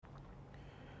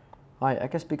Hi,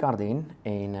 ek is Picardien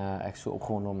en ek is so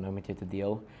opgewonde om nou met jou te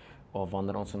deel of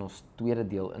wanneer ons in ons tweede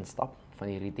deel instap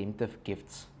van die redemptive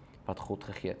gifts wat God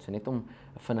gegee het. So net om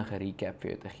 'n vinnige recap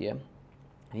vir jou te gee.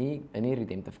 Hier in die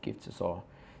redemptive gifts is daar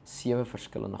 7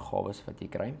 verskillende gawes wat jy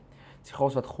kry. Dis die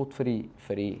gawes wat God vir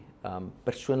die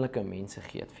persoonlike mense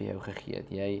gee het, vir jou gegee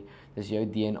het. Dis jou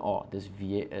DNA, dis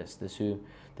wie jy is, dis hoe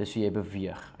jy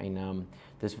beweeg en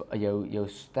dis jou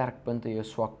sterkpunte, jou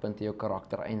swakpunte, jou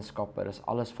karaktereienskappe, dis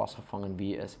alles vasgevang in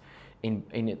wie jy is. En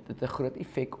dit het 'n groot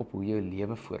effek op hoe jou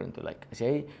lewe vorentoe lyk. As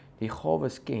jy die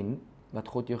gawes ken wat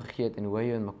God jou gegee het en hoe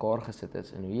jy in mekaar gesit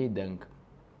is en hoe jy dink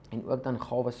en ook dan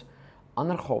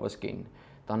ander gawes ken,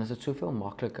 dan is dit soveel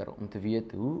makliker om te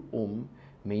weet hoe om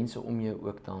mense om jou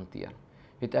ook te hanteer.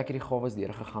 Weet ek het die gawes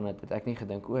deurgegaan het ek nie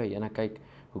gedink, jene kyk,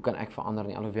 hoe kan ek verander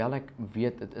nie? Alhoewel ek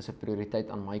weet dit is 'n prioriteit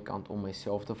aan my kant om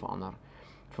myself te verander.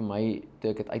 Vir my, toe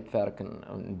ek dit uitwerk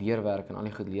en deurwerk en al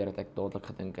die goed leer, het ek dadelik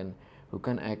gedink in, hoe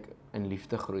kan ek in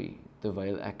liefde groei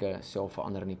terwyl ek self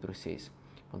verander in die proses?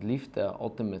 Want liefde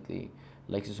ultimately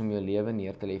lyk soos om jou lewe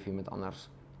neer te lê vir iemand anders,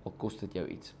 al kos dit jou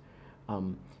iets.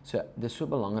 So dis so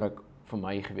belangrik vir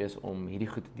my gewees om hierdie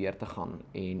goed deur te gaan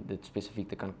en dit spesifiek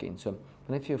te kan ken. So ek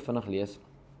wil net vir jou vinnig lees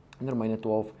in Romeine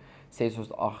 12 6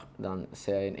 tot 8, dan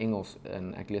sê hy in Engels,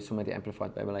 en ek lees sommer die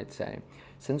Amplified Bible uit, sê hy,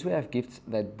 since we have gifts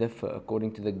that differ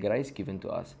according to the grace given to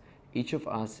us, each of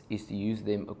us is to use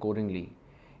them accordingly.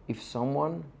 If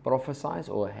someone prophesies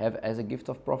or have as a gift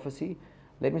of prophecy,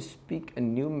 let me speak a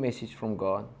new message from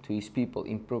God to his people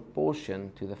in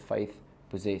proportion to the faith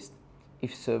possessed.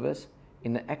 If service,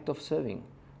 in the act of serving,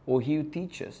 or he who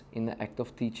teaches in the act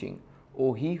of teaching,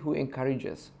 or he who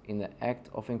encourages in the act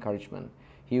of encouragement,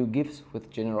 he who gives with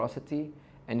generosity,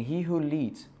 and he who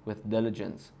leads with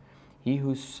diligence, he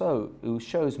who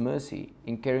shows mercy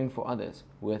in caring for others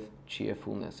with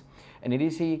cheerfulness. En hierdie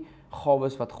is die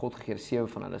gawes wat God gegee het, 7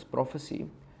 van hulle is prophecy,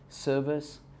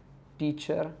 service,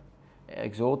 teacher,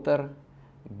 exhorter,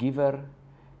 giver,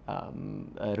 a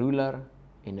ruler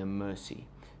en 'n mercy.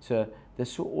 So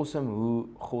dis so awesome hoe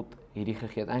God hierdie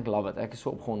gegee het. Ek love it. Ek is so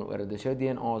opgewonde oor dit. Dis jou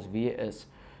DNA is wie jy is.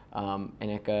 En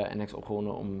ek is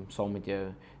opgewonde om saam met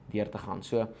jou deur te gaan.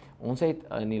 So ons het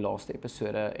in die laaste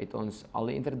episode het ons al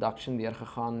die introduction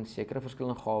deurgegaan, sekere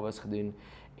verskillende gawes gedoen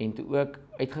en toe ook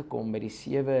uitgekom by die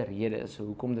 7 redes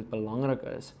hoekom dit belangrik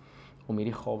is om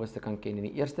hierdie gawes te kan ken. En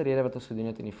die eerste rede wat ons gedoen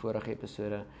het in die vorige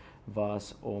episode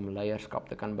was om leierskap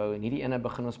te kan bou. En hierdie ene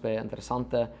begin ons by 'n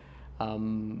interessante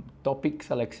topic,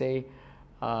 sal ek sê,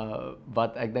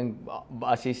 wat ek dink,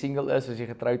 as jy single is, as jy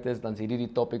getroud is, dan is hierdie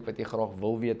die topic wat jy graag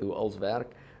wil weet hoe alles werk.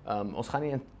 Ons gaan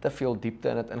nie in te veel diepte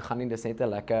in dit ingaan nie, dis net 'n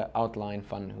lekker outline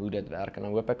van hoe dit werk, en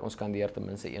dan hoop ek ons kan deur ten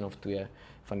minste 1 of 2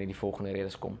 van hierdie volgende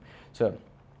redes kom. So,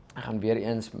 ek gaan weer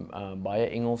eens baie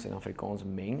Engels en Afrikaans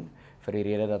meng, vir die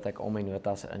rede dat ek al my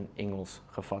notas in Engels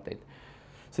gevat het.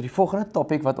 So die volgende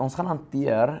topic wat ons gaan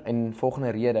hanteer en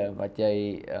volgende rede wat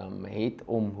jy het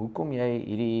om hoekom jy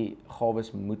hierdie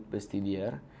gawes moet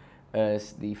bestudeer,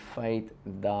 is die feit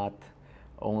dat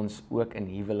ons ook in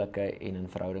huwelike en in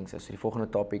verhoudings is. So die volgende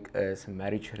topic is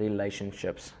marriage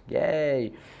relationships.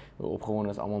 Yay! Hoe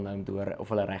opgewonde is almal nou om te hoor of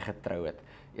hulle reg getrou het.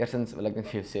 Eerstens wil ek net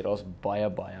vir jou sê, daar's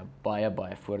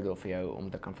baie voordeel vir jou om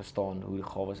te kan verstaan hoe die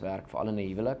gawes werk, veral in 'n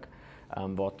huwelik,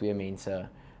 waar 2 mense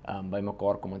by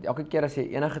mekaar kom. Want elke keer as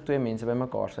jy enige 2 mense by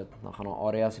mekaar sit, dan gaan daar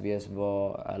areas wees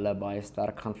waar hulle baie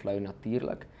sterk gaan flow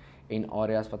natuurlik en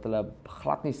areas wat hulle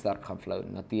glad nie sterk gaan flow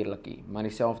natuurlik nie. Maar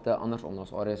dieselfde andersom,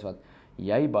 daar's areas wat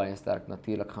jy baie sterk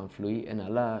natuurlik gaan vloei en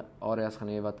hulle areas gaan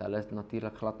hê wat hulle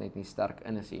natuurlik glad net nie sterk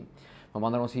in is nie. Maar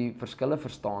wanneer ons die verskille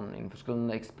verstaan en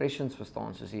verskillende expressions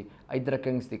verstaan, soos die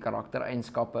uitdrukkings, die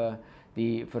karaktereienskappe,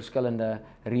 die verskillende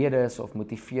redes of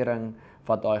motivering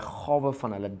wat daai gawe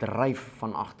van hulle dryf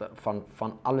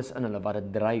van alles in hulle wat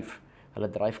dit dryf, hulle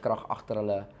dryfkrag agter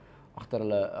hulle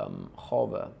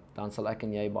gawe, dan sal ek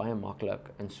en jy baie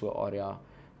maklik in so 'n area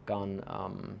kan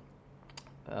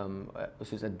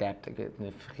soos adapt, ek het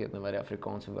net vergeet nou wat die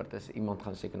Afrikaanse woord is, iemand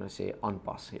gaan seker nou sê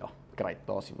aanpas, ja, great,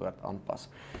 daar's die woord aanpas,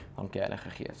 dankie Heilige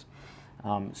Gees.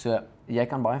 So, jy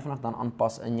kan baie vinnig dan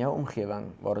aanpas in jou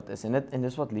omgewing waar dit is, en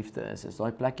dis wat liefde is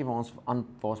daai plekkie waar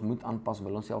ons moet aanpas,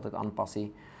 wil ons nie altyd aanpas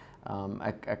nie.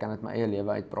 Ek kan uit my eie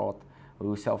lewe uitpraat,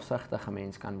 hoe selfsugtig 'n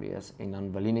mens kan wees, en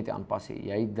dan wil jy net aanpas nie.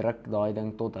 Jy druk daai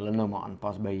ding tot hulle nou maar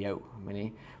aanpas by jou,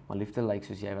 maar liefde lyk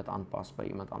soos jy wat aanpas by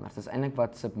iemand anders. Dis eintlik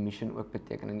wat submission ook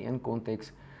beteken, in een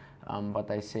konteks, wat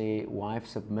hy sê,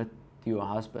 wives submit to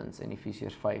your husbands, in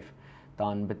Efesiërs 5,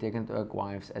 dan beteken dit ook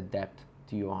wives adapt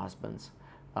to your husbands.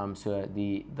 So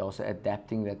daar's 'n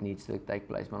adapting that needs to take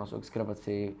place, maar ons ook skrif wat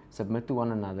sê, submit to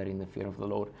one another in the fear of the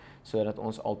Lord, so dat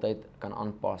ons altyd kan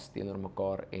aanpas teenoor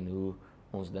mekaar en hoe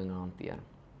ons dinge hanteer.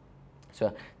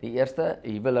 So, die eerste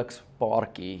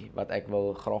huwelikspaartjie wat ek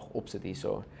wil graag opsit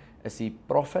hierso, is die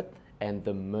prophet and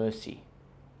the mercy.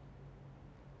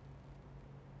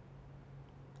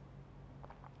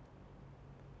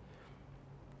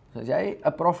 So as jy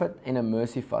 'n prophet en 'n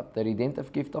mercy vat, 'n redemptive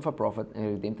gift of 'n prophet en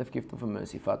 'n redemptive gift of 'n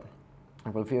mercy vat,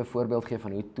 ek wil vir jou 'n voorbeeld gee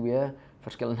van hoe twee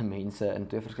verskillende mense in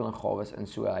twee verskillende gawes in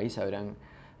so 'n huishouding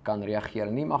kan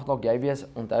reageer. Nie mag dalk jy wees,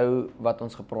 onthou wat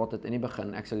ons gepraat het in die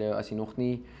begin. Ek sal jou, as jy nog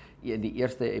nie die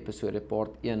eerste episode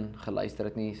part 1 geluister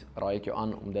het nie, raai ek jou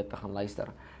aan om dit te gaan luister.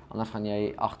 Anders gaan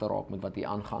jy agterraak met wat hier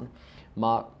aangaan.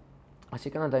 Maar as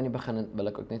jy kan onthou in die begin, wil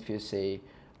ek ook net vir jou sê,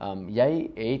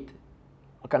 jy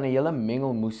kan 'n hele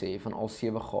mengelmoes hê van al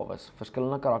 7 gawes,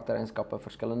 verskillende karaktereienskappe,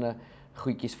 verskillende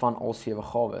goedjies van al 7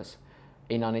 gawes.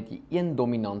 En dan het jy een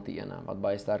dominante ene wat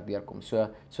baie sterk deurkom. So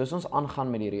soos ons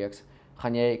aangaan met die reeks,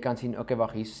 gaan jy kan sien, okay,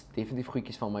 wag, hier's definitief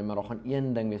goedjies van my, maar daar gaan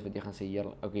een ding wees wat jy gaan sê,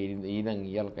 okay, hierdie ding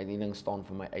heerlikheid, hierdie ding staan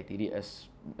vir my uit.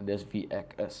 Dis wie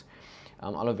ek is.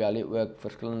 Alhoewel jy ook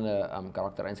verskillende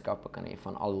karaktereienskappe kan hê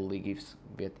van al die gifts,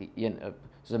 weet jy,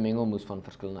 soos 'n mengelmoes van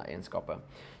verskillende eienskappe.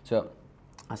 So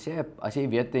as jy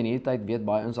weet in hierdie tyd weet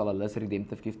baie ons al 'n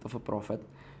redemptive gift of 'n prophet.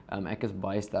 Ek is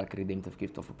baie sterk redemptive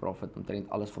gift of 'n prophet, omtrent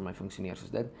alles van my funksioneer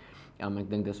soos dit. Ek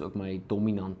dink dis ook my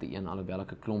dominante een, alhoewel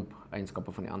ek 'n klomp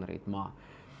eienskappe van die ander het, maar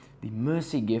die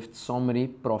mercy gift saam met die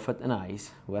prophet in 'n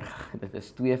huis, hoor, dit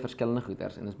is twee verskillende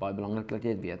goeders en dit is baie belangrik dat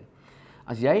jy dit weet.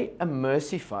 As jy 'n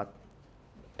mercy vat,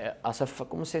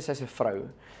 kom ons sê sy's 'n vrou,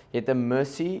 jy het 'n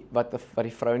mercy wat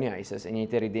die vrou in die huis is en jy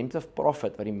het 'n redemptive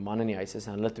prophet wat die man in die huis is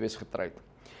en hulle twee is getroud.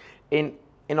 En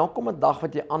dan kom 'n dag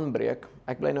wat jy aanbreek,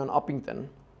 ek bly nou in Appington.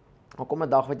 Dan kom 'n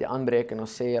dag wat jy aanbreek en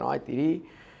ons sê, right, hierdie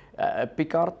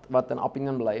Picard wat in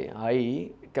Appington bly,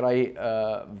 hy kry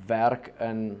werk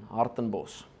in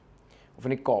Hartenbos of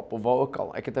in die Kaap of waar ook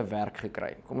al. Ek het 'n werk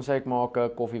gekry. Kom ons sê ek maak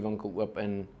 'n koffiewinkel oop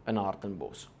in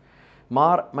Hartenbos.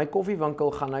 Maar my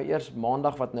koffiewinkel gaan nou eers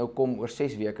maandag wat nou kom oor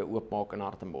 6 weke oopmaak in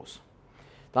Hartenbos.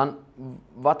 Dan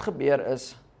wat gebeur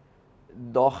is,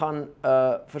 daar gaan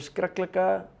 'n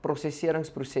verskriklike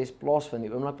prosesseringsproses plaasvind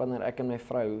die oomblik wanneer ek en my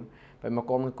vrou by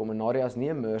mekaar moet kom. En Nadia is nie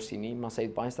 'n mercy nie, maar sy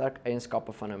het baie sterk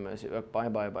eienskappe van 'n mercy, ook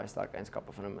baie sterk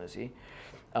eienskappe van 'n mercy.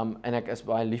 En ek is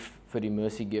baie lief vir die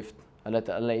mercy gift. Hulle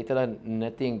het hulle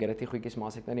nitty en gritty goedjies, maar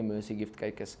as ek na die mercy gift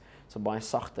kyk, is so baie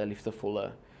sagte,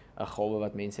 liefdevolle 'n gawe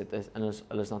wat mense het is, en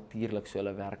hulle is natuurlik, so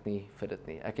hulle werk nie vir dit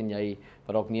nie. Ek en jy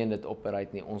wat dalk nie in dit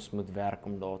operate nie, ons moet werk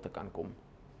om daar te kan kom.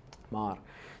 Maar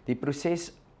die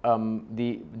proses,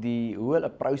 hoe hulle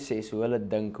proses, hoe hulle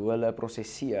dink, hoe hulle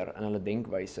prosesseer in hulle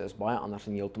denkwyse is baie anders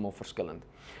en heeltemal verskillend.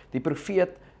 Die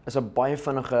profeet is 'n baie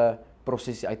vinnige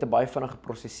hy het 'n baie vinnige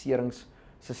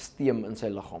prosesseringsstelsel in sy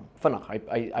liggaam. Vinnig,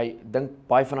 hy dink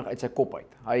baie vinnig uit sy kop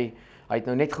uit. Hy het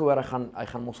nou net gehoor hy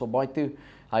gaan Mosselbaai toe.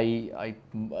 Hy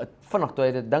vinnig toe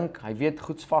hy dit dink, hy weet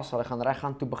goeds vas, hy gaan reg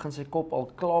gaan toe, begin sy kop al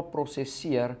klaar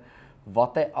prosesseer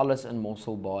wat hy alles in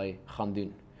Mosselbaai gaan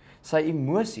doen. Sy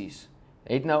emosies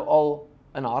het nou al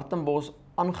in Hartenbos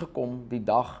aangekom die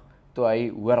dag toe hy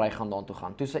hoor hy gaan daartoe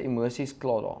gaan. Toe sy emosies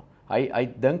klaar daar. Hy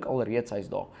dink al reeds hy's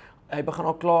daar. Hy begin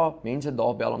al klaar mense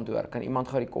daar bel om te hoor, kan iemand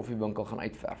gou die koffiewinkel gaan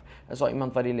uitverf? Is daar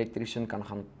iemand wat die elektriesien kan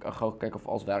gaan gou kyk of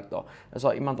alles werk daar? Is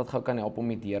daar iemand wat gou kan help om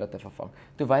die deure te vervang?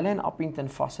 Terwyl hy in Appington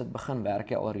vassit, begin werk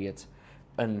hy al reeds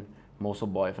in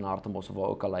Mosselbaai van Hartenbos of waar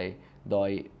ook al hy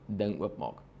daai ding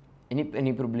oopmaak. En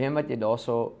die probleem wat jy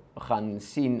daarso gaan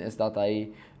sien is dat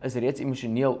hy is reeds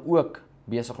emosioneel ook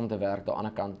besig om te werk daar aan die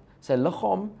ander kant. Sy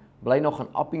liggaam bly nog in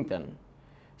Appington.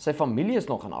 Sy familie is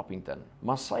nog in Appington,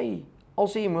 maar al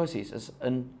sy emosies is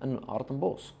in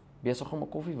Hartenbos, besig om 'n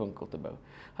koffiewinkel te bou.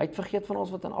 Hy het vergeet van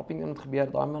alles wat in Appington het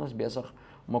gebeur. Daai man is besig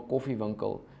om 'n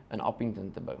koffiewinkel in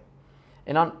Appington te bou.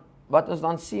 En dan wat ons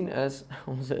dan sien is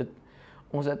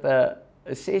ons het 'n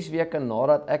 6 weke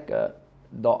nadat ek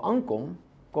daar aankom,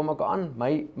 kom ek aan,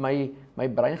 my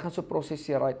brein gaan so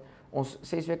prosesseer uit. Ons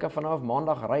 6 weke vanaf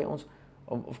maandag ry ons,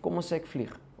 of kom ons sê ek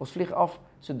vlieg. Ons vlieg af,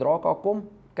 sodra ek daar kom,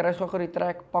 kry ons gou die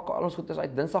trek, pak al ons goedes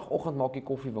uit, Dinsdagoggend maak die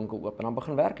koffiewinkel oop en dan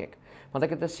begin werk ek. Want ek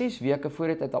het 'n 6 weke voor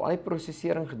die tyd al die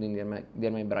prosessering gedoen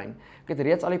deur my brein. Ek het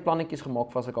reeds al die plannetjies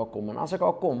gemaak vir as ek daar kom. En as ek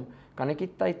daar kom, kan ek nie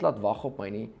tyd laat wag op my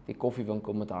nie, die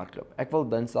koffiewinkel moet hardloop. Ek wil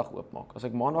Dinsdag oopmaak. As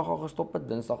ek Maandag al gestop het,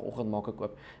 Dinsdagoggend maak ek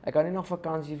oop. Ek kan nie nog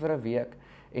vakansie vir 'n week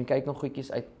en kyk nog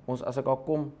goedjies uit. As ek daar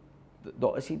kom,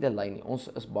 daar is nie delay nie. Ons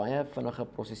is baie vinnige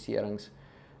prosesserings,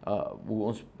 hoe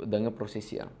ons dinge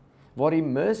prosesseer. Waar die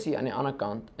mercy aan die ander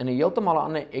kant in 'n heeltemal 'n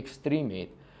ander ekstreem het,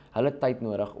 hulle tyd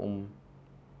nodig om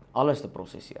alles te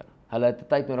prosesseer. Hulle het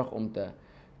tyd nodig om te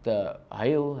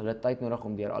huil, hulle het tyd nodig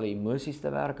om deur al die emosies te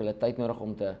werk, hulle het tyd nodig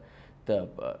om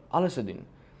alles te doen.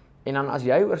 En dan as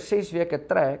jy oor 6 weke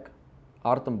trek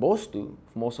Hartenbos toe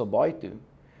of Mossel Bay toe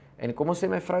en kom ons sê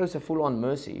my vrou se full on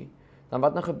mercy, dan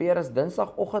wat nou gebeur is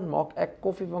Dinsdagoggend maak ek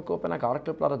koffiewinkel oop en ek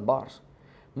hardloop laat dit bars.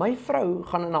 My vrou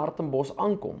gaan in Hartenbos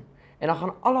aankom en dan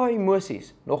gaan al haar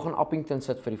emosies nog in Appington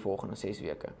sit vir die volgende 6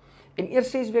 weke. En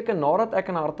eers 6 weke nadat ek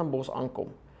in Hartenbos aankom,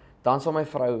 dan sal my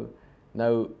vrou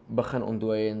nou begin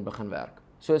ontdooi en begin werk.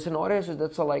 So 'n scenario soos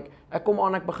dit sal lyk, ek kom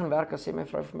aan, ek begin werk, en sê my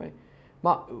vrou vir my,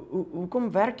 maar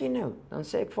hoekom werk jy nou? Dan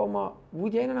sê ek vir haar, maar hoe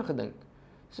het jy nou gedink?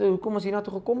 So, hoekom ons hier na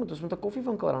toe gekom het, ons met 'n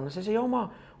koffiewinkel aan. En sy sê, ja, maar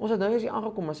ons het nou eers hier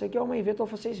aangekom. En sê ek, ja, maar jy weet al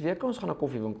vir 6 weke ons gaan 'n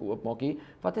koffiewinkel oopmaak hier.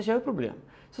 Wat is jou probleem?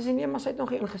 Sy sê, nee, maar sy het nog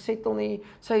nie ingesettel nie.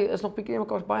 Sy is nog bietjie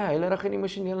mekaar baie heilerig en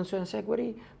emosioneel en so. En sê ek,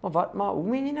 hoorie, maar hoe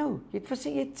meen jy nou?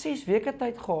 Jy het 6 weke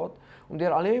tyd gehad om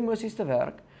deur al jou emosies te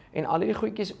werk en al die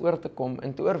goedjies oor te kom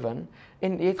en te oorwin.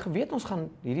 En jy het geweet ons gaan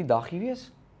hierdie dag hier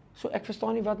wees. So ek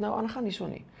verstaan nie wat nou aangaan hierso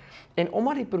nie. En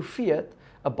omdat die profeet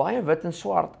 'n baie wit en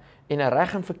swart en 'n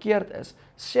reg en verkeerd is,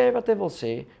 sê hy wat hy wil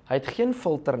sê, hy het geen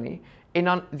filter nie, en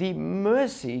dan die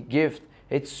mercy gift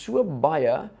het so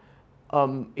baie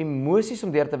emosies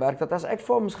om deur te werk, dat as ek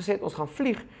vir hom gesê het, ons gaan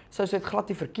vlieg, sou sy het glad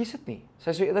nie verkies het nie.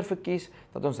 Sy sou eerder verkies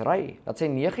dat ons ry, dat sy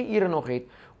 9 ure nog het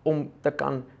om te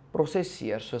kan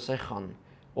prosesseer soos sy gaan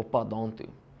op pad daartoe.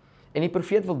 En die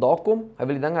profeet wil daar kom, hy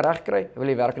wil die dinge reg kry, hy wil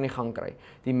die werk in die gang kry.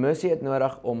 Die mercy het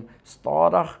nodig om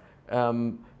stadig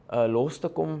los te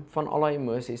kom van al die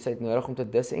emosies, sy het nodig om te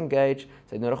disengage,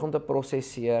 sy het nodig om te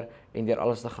prosesseer en deur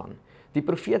alles te gaan. Die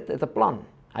profeet het 'n plan.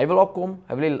 Hy wil daar kom,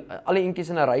 hy wil al die eentjies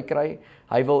in 'n ry kry,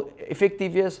 hy wil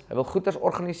effektief wees, hy wil goeders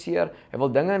organiseer, hy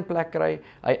wil dinge in plek kry,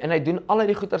 en hy doen al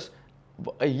die goeders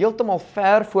heeltemal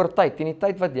ver voor tyd. Teen die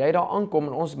tyd wat jy daar aankom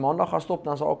en ons maandag gaan stop,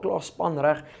 dan is al klaar span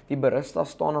reg, die baristas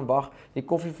staan en wag, die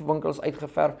koffiewinkel is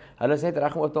uitgeverf, hulle is net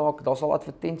reg om oop te maak, daar sal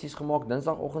advertensies gemaak,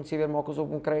 Dinsdagoggend 7 uur maak ons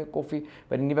op en kry 'n koffie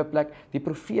by die nuwe plek. Die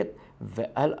profeet,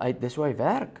 dis hoe hy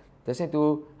werk, dis net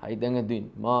hoe hy dinge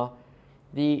doen, maar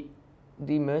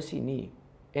die mercy nie.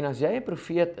 En as jy 'n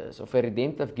profeet is, of 'n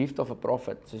redemptive gift of 'n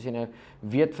prophet, soos jy nou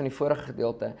weet van die vorige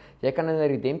gedeelte, jy kan 'n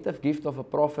redemptive gift of 'n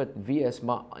prophet wees,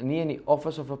 maar nie in die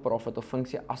office of 'n prophet of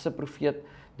funksie as 'n profeet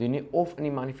doen nie, of in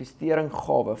die manifestering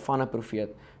gawe van 'n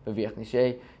profeet beweeg nie. So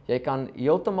jy kan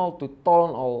heeltemal totaal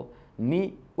en al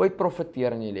nie ooit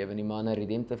profeteer in jou lewe nie, maar in 'n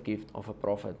redemptive gift of 'n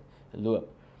prophet loop.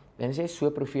 En as jy so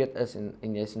 'n profeet is en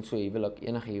jy's in so 'n huwelik,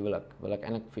 enige huwelik, wil ek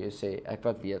eintlik vir jou sê, ek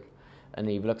wat weet, in 'n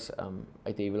huweliks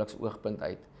uit 'n huweliksoogpunt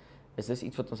uit, is dis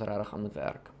iets wat ons regtig aan moet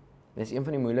werk. Dis een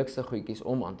van die moeilikste goedjies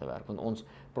om aan te werk, want ons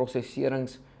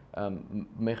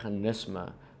prosesseringsmeganisme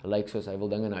lyk soos hy wil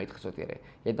dinge nou uitgesorteer hê.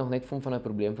 Jy het nog net vir hom van 'n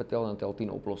probleem vertel en dan tel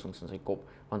 10 oplossings in sy kop,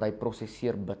 want hy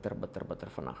prosesseer bitter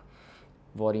vinnig.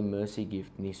 Waar die mercy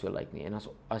gift nie so lyk nie. En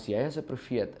as jy as 'n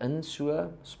profeet in so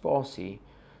spasie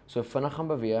so vinnig gaan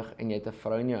beweeg en jy het 'n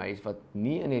vrou in jou huis wat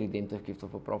nie in die redemptive gift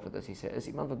of 'n prophet is, sy is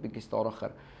iemand wat bietjie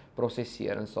stadiger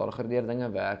prosesseer en stadiger deur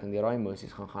dinge werk en deur daai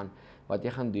emosies gaan, wat jy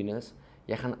gaan doen is,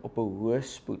 jy gaan op 'n hoë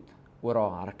spoed oor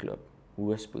haar hardloop,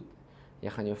 hoë spoed. Jy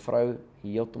gaan jou vrou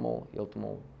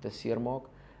heeltemal te seer maak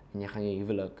en jy gaan jou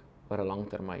huwelik oor 'n lang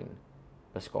termyn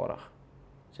beskadig.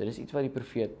 So dis iets wat die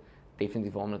profeet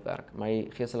definitief aan moet werk. My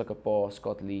geestelike pa,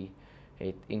 Scott Lee,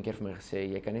 het een keer vir my gesê,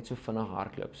 jy kan net so vinnig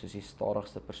hardloop soos die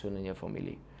stadigste persoon in jou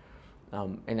familie.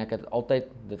 En ek het altyd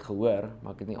dit gehoor,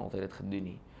 maar ek het nie altyd dit gedoen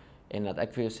nie. En dat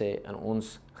ek vir jou sê, in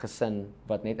ons gesin,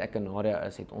 wat net ek en Nadia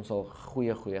is, het ons al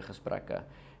goeie gesprekke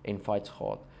en fights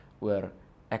gehad oor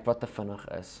ek wat te vinnig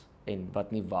is en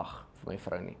wat nie wag vir my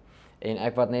vrou nie. En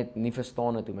ek wat net nie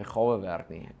verstaan het hoe my gawe werk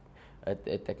nie.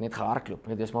 Het ek net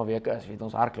gehardloop. Dis maar wie ek is, weet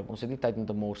ons hardloop. Ons het nie tyd om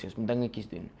te mors nie, ons moet dingetjies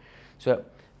doen. So,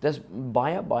 dis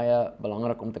baie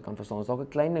belangrik om te kan verstaan. Dit is dalk 'n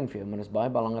klein ding vir jou, maar dit is baie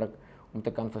belangrik om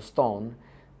te kan verstaan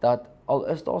dat al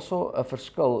is daar so 'n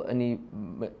verskil in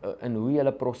hoe jy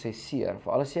hulle prosesseer.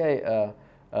 Veral as jy 'n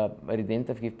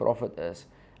redemptive gift prophet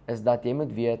is dat jy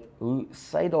moet weet hoe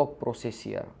sy dalk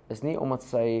prosesseer. Is nie omdat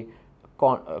sy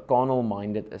carnal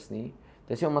minded is nie.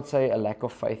 Dis nie omdat sy 'n lack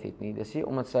of faith het nie. Dis nie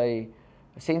omdat sy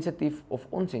sensitief of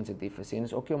onsensitief is nie. En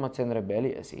dis ook nie omdat sy in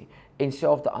rebellie is nie. En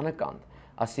selfs aan die ander kant,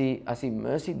 as die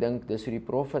mercy dink, dis hoe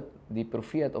die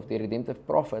profeet of die redemptive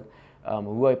prophet,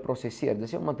 hoe hy prosesseer.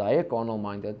 Dis nie omdat hy 'n carnal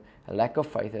minded, 'n lack of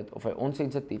faith het, of hy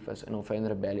onsensitief is en of hy in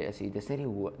rebellie is nie. Dis net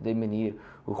die manier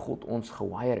hoe God ons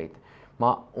gewire het.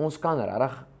 Maar ons kan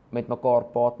regtig met mekaar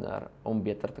partner om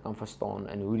beter te kan verstaan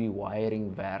in hoe die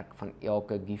wiring werk van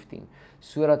elke gifting,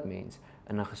 sodat mens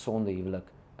in 'n gesonde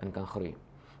huwelik in kan groei.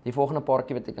 Die volgende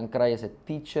paartjie wat jy kan kry is 'n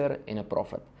teacher en 'n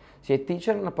prophet. As jy 'n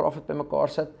teacher en 'n prophet bymekaar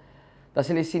sit, dan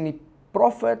sal jy sien die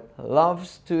prophet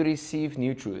loves to receive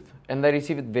new truth and they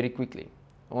receive it very quickly.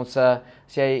 As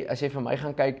jy vir my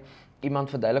gaan kyk, iemand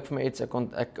verduidelik vir my iets, ek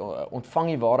ontvang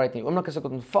die waarheid nie. Oomblik as ek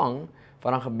dit ontvang,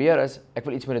 wat dan gebeur is, ek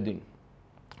wil iets met dit doen.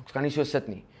 Ek kan nie so sit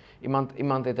nie.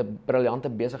 Iemand het 'n briljante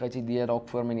besigheidsidee dalk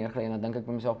voor my neergelê en dan dink ek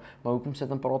by myself, maar hoekom sit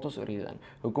en praat ons oor hierdie ding?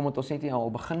 Hoekom het ons net nie al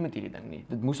begin met hierdie ding nie?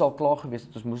 Dit moes al klaar gewees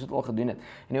het, ons moes dit al gedoen het.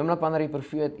 En die oomblik wanneer die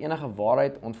profeet enige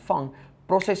waarheid ontvang,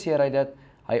 prosesseer hy dit.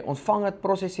 Hy ontvang dit,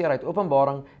 prosesseer uit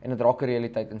openbaring en dit raak 'n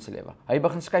realiteit in sy lewe. Hy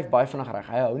begin skuif baie vinnig reg.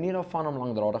 Hy hou nie daarvan om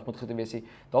lankdradig met goed te wees nie.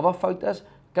 Daar waar fout is,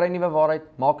 kry nuwe waarheid,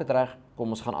 maak dit reg, kom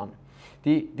ons gaan aan.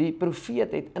 Die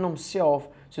profeet het in homself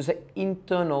soos 'n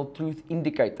internal truth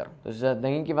indicator. Dus 'n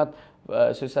dingetjie wat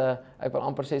soos 'n ek wil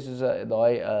amper sê soos 'n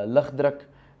daai ligdruk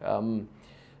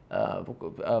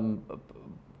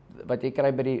wat jy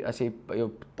kry by die as jy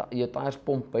jou tyres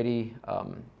pomp by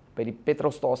die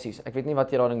petrolstasies. Ek weet nie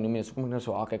wat jy daai ding noem nie, so kom ek nou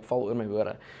so ek val oor my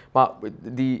woorde. Maar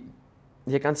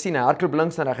jy kan sien, hy hardloop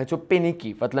links en reg, hy het so 'n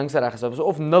pennetjie wat links en reg is,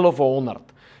 of 0 of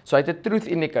 100. So hy het 'n truth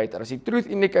indicator. As die truth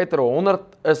indicator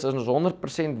 100 is ons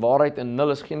 100% waarheid en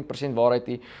 0 is geen persent waarheid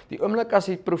nie. Die oomblik as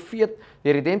die profeet,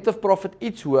 die redemptive prophet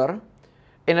iets hoor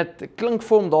en dit klink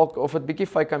vir hom dalk of dit bietjie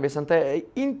fake kan wees, dan het hy 'n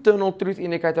internal truth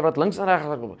indicator wat links en reg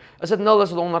is dit 0, is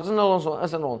dit 100, is dit 0,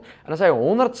 is dit 100. En as hy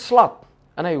 100 slat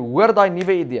en hy hoor daai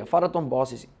nuwe idee, vat dit hom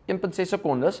basies 1.6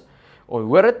 sekondes,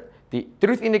 hoor dit, die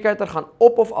truth indicator gaan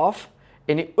op of af,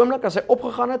 en die oomblik as hy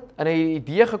opgegaan het, en hy die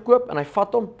idee gekoop, en hy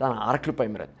vat hom, dan hardloop hy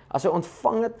met dit. As hy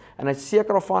ontvang het, en hy is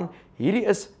seker daarvan, hierdie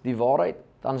is die waarheid,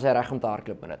 dan is hy reg om te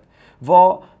hardloop met dit.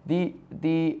 Waar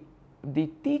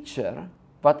die teacher,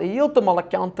 wat heeltemal 'n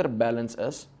counterbalance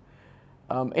is,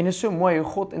 en is so mooi hoe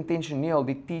God intentioneel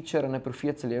die teacher in 'n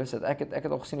profeet se lewe sit. Ek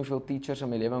het al gesien hoeveel teachers in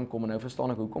my lewe inkom en nou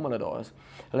verstaan ek hoekom hulle daar is.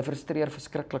 Hulle frustreer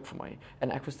verskriklik vir my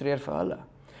en ek frustreer vir hulle.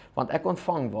 Want ek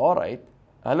ontvang waarheid,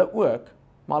 hulle ook,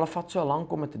 maar hulle vat so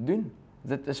lank om dit te doen.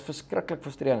 Dit is verskriklik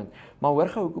frustrerend. Maar hoor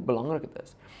gou hoe belangrik dit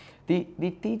is.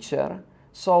 Die teacher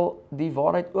sal die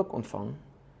waarheid ook ontvang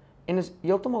en is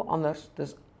heeltemal anders.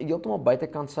 Dis heeltemal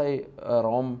buitekant sy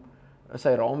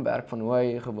raamwerk van hoe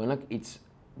hy gewoonlik iets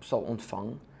sal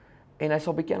ontvang en hy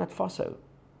sal bietjie aan dit vashou.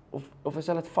 Of hy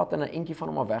sal dit vat en 'n entjie van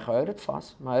hom af weghou. Hou dit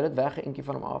vas, maar hou dit weg 'n entjie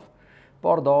van hom af.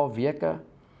 Paar dae, weke.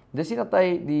 Dis nie dat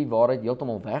hy die waarheid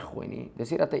heeltemal weggooi nie. Dis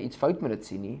nie dat hy iets fout met dit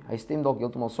sien nie. Hy stem dalk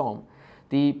heeltemal saam.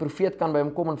 Die profeet kan by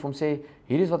hom kom en vir hom sê,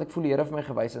 hierdie is wat ek voel die Here vir my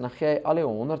gewys en dan gee hy al die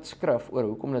 100 skrif oor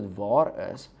hoekom dit waar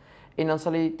is en dan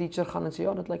sal die teacher gaan en sê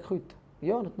ja, dit lyk goed.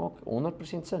 Ja, dit maak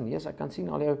 100% sin. Ja, ek kan sien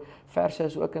al jou verse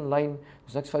is ook in lyn.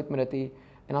 Daar's niks fout met dit nie.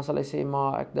 En dan sal hy sê,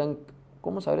 maar ek dink,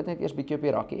 kom ons hou dit net eers bietjie op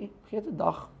die rakkie. Gee dit 'n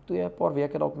dag, 2, 'n paar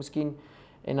weke dalk miskien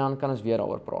en dan kan ons weer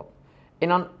daaroor praat. En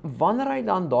dan wanneer hy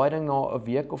dan daai ding na 'n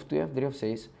week of 2 of 3 of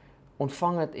 6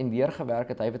 ontvang het en deurgewerk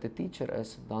het, hy wat 'n teacher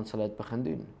is, dan sal hy dit begin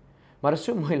doen. Maar dit is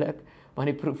so moeilik, want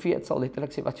die profeet sal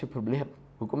letterlik sê wat is jou probleem?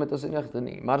 Hoekom het ons dit nie gedoen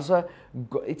nie? Maar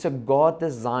it's a God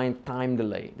designed time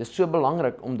delay. Dit is so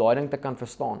belangrik om daai ding te kan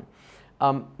verstaan.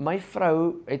 My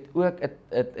vrou het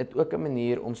ook 'n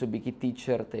manier om so 'n bietjie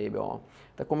teacher te hê by haar.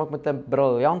 Dan kom ek met 'n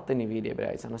briljante nuwe idee by die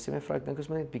huis en dan sê my vrou, ek dink ons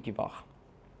moet net 'n bietjie wag.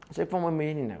 Dan sê ek vir my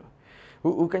meen nie nou.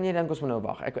 Hoe kan jy dink ons moet nou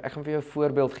wag? Ek gaan vir jou 'n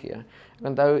voorbeeld gee. Ek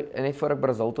onthou net voor ek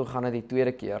Brasil toe gaan het die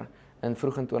tweede keer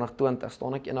vroeg in 2020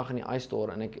 staan ek eendag in die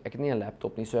iStore en ek het nie 'n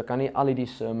laptop nie, so ek kan nie al die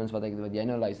sermons wat jy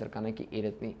nou luister kan ek nie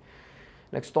edit nie.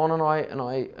 En ek staan in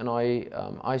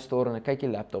daai iStore en ek kyk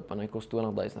die laptop en hy kos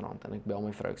R20,000 en ek bel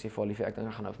my vrou, ek sê vir haar, ek dink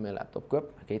ek gaan nou vir my 'n laptop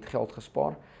koop. Ek het geld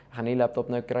gespaar. Ek gaan nie laptop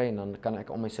nou kry en dan kan ek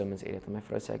al my sermons edit. En my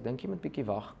vrou sê ek dink jy moet bietjie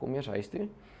wag, kom eers huis toe.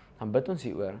 Dan bid ons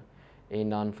hieroor en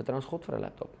dan vertrou ons God vir 'n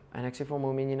laptop. En ek sê vir hom,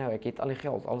 hoe meen jy nou? Ek het al die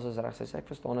geld, alles is reg. Sy sê ek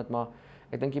verstaan dit, maar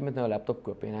ek dink jy moet nou 'n laptop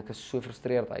koop en ek is so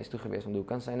frustreerd huis toe gewees want hoe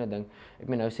kan sy nou dink ek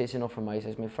nou sê sy nog vir my, sy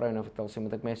is my vrou nou vertel sy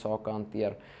moet ek my sake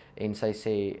hanteer en sy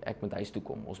sê ek moet huis toe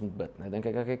kom, ons moet bid. Nou dink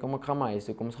ek okay, kom ek gaan my huis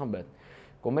toe, kom ons gaan bid.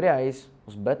 Kom by die huis,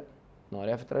 ons bid. Nou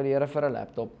jy vertrou die Here vir 'n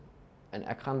laptop en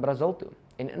ek gaan Brasil toe.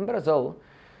 En in Brasil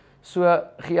so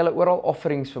gee hulle oral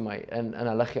offerings vir my in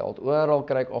hulle geld. Oral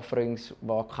kry ek offerings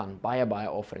waar ek gaan,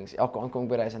 baie offerings. Elke aand kom ek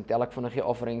by die huis en tel ek van die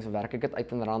offerings, werk ek dit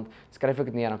uit in rand, skryf ek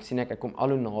dit neer en ek sien ek kom al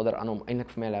hoe nader aan om eintlik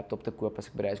vir my 'n laptop te koop as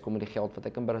ek by die huis kom met die geld wat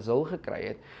ek in Brasil gekry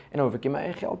het. En nou hoef ek nie my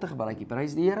eie geld te gebruik nie.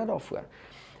 Prys die Here daarvoor.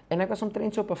 En ek was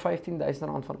omtrent so op 'n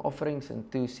R15,000 van offerings en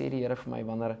toe sê die Here vir my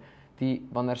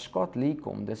wanneer Scott Lee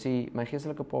kom, dis my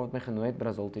geestelike pa wat my genooi het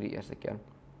Brasil toe die eerste keer.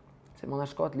 Sê wanneer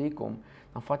Scott Lee kom,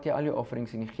 dan vat jy al jou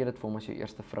offerings en jy gee dit vir hom as jou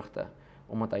eerste vrugte,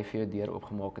 omdat hy vir jou deur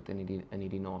oopgemaak het in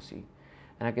hierdie nasie.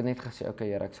 En ek het net gesê, okay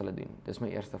Here, ek sal dit doen. Dis my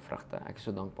eerste vrugte. Ek is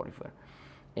so dankbaar hiervoor.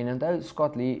 En onthou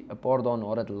Scott Lee 'n paar dae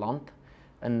na dit land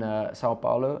in Sao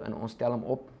Paulo en ons tel hom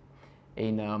op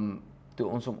en toe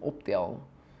ons hom optel,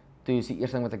 toe is die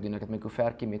eerste ding wat ek doen, ek het my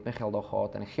koevertjie met my geld daar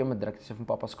gehad en ek gee hom 'n druk, ek sê van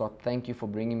Papa Scott, thank you for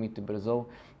bringing me to Brazil.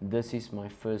 This is my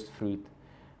first fruit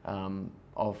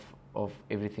of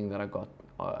everything that I got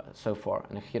so far.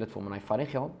 En ek gee dit vir hom en hy vat die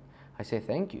geld. Hy sê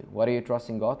thank you. What are you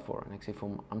trusting God for? En ek sê vir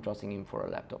hom, I'm trusting him for a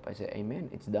laptop. Hy sê amen,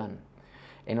 it's done.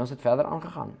 En ons het verder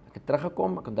aangegaan. Ek het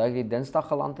teruggekom, ek onthou ek het die Dinsdag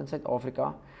geland in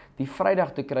Suid-Afrika. Die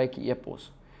Vrydag toe kry ek 'n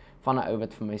e-pos van 'n ou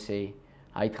wat vir my sê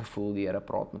hy het gevoel die Here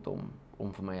praat met hom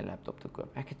om vir my 'n laptop te koop.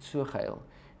 Ek het so gehuil.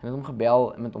 En het hom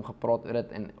gebel en met hom gepraat oor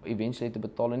dit en eventually te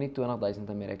betaal nie 20,000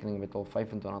 aan my rekening, betaal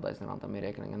 25,000 rand aan my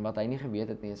rekening. En wat hy nie geweet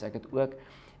het nie, is ek het ook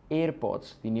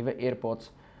AirPods, die nuwe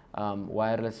AirPods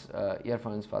wireless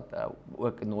earphones wat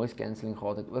ook noise cancelling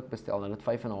gehad het, ook bestel. Hulle het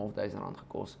 5,500 rand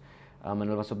gekos. En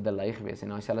hulle was op delay geweest en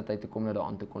na dieselfde tyd toe kom nou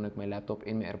daaraan toe kon ek my laptop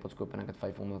en my AirPods koop en ek het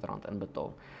 500 rand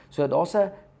inbetaal. So daar's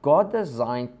 'n God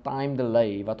designed time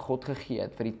delay wat God gegee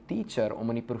het vir die teacher om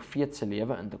in die profeet se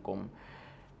lewe in te kom,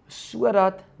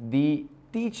 sodat die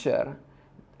teacher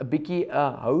 'n bietjie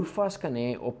 'n houvas kan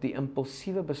hê op die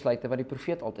impulsiewe besluite wat die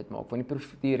profeet altyd maak. Want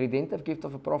die redemptive gift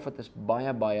of a prophet is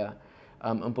baie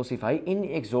impulsief. Hy en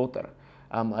die exhorter.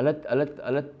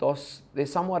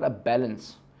 There's somewhat a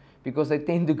balance because they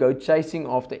tend to go chasing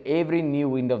after every new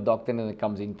wind of doctrine that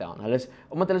comes in town.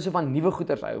 Omdat hulle so van nuwe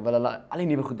goeders hou, wil hulle al die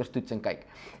nuwe goeders toets en kyk.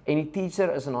 En die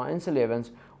teacher is in haar se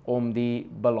lewens om die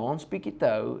balans bietjie te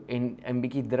hou en 'n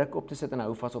bietjie druk op te sit en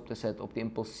hou vas op te sit op die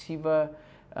impulsiewe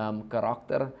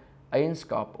karakter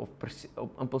eienskap of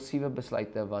op impulsiewe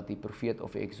besluite wat die profeet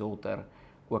of die exhorter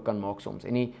ook kan maak soms.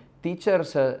 En die teacher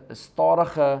se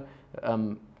stadige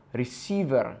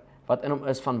receiver wat in hom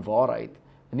is van waarheid.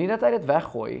 Nie dat hy dit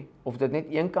weggooi of dit net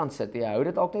een kant sit. Hy hou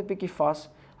dit ook net bietjie vas.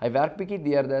 Hy werk bietjie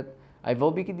deur dit. Hy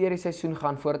wil bietjie deur die seisoen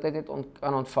gaan voordat hy dit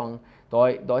kan ontvang.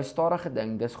 Daai stadige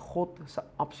ding, dis God se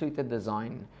absolute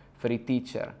design vir die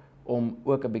teacher om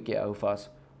ook 'n bietjie hou vas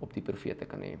op die profeet te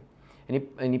kan hê.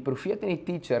 En die profeet en die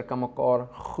teacher kan mekaar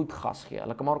goed gas gee.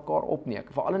 Hulle kan mekaar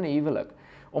opneek, veral in 'n huwelik,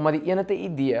 omdat die een het 'n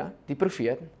idee, die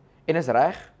profeet, en is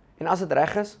reg. En as dit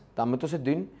reg is, dan moet ons dit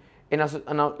doen. En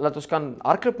dan laat ons kan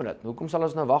hardloop met dit. Hoekom sal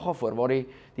ons nou wag daarvoor waar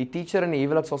die teacher in die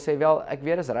huwelik sal sê wel ek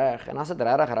weet is reg en as dit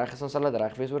regtig reg is dan sal dit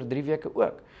reg wees oor 3 weke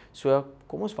ook. So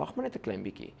kom ons wag maar net 'n klein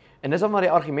bietjie. En dis dan waar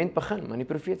die argument begin, maar die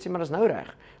profeet sê maar dis nou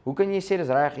reg. Hoe kan jy sê dis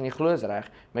reg en jy glo is reg,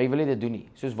 maar jy wil nie dit doen nie.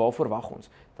 Soos waarvoor wag ons?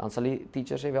 Dan sal die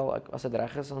teacher sê wel as dit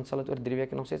reg is dan sal dit oor 3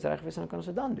 weke nog steeds reg wees en dan kan ons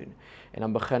dit dan doen. En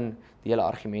dan begin die hele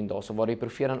argument daarso waar die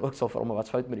profeet dan ook sal vra maar wat's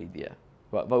fout met die idee?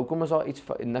 Hoekom is daar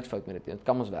niks fout met dit? Dit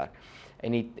kan ons werk.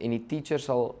 En die teacher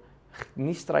sal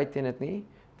nie stryd teen dit nie.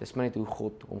 Dis maar net hoe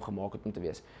God hom gemaak het om te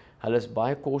wees. Hulle is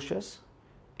baie cautious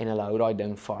en hulle hou daai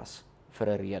ding vas vir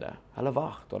 'n rede. Hulle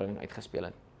wag tot dit uitgespeel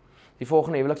het. Die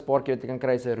volgende huwelikspaartjie wat jy kan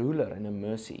kry is 'n ruler en 'n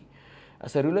mercy.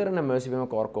 As 'n ruler en 'n mercy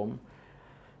bymekaar kom,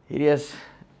 hierdie is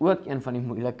ook een van die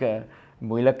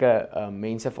moeilike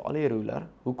mense vir al die ruler.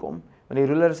 Hoekom? Want die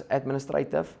ruler is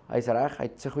administrative, hy's reg, hy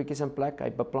het sy goedjies in plek, hy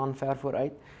beplan ver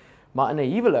vooruit. Maar in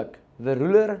 'n huwelik, the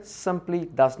ruler simply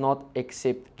does not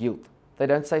accept guilt. They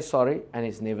don't say sorry and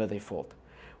it's never their fault.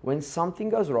 When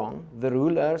something goes wrong, the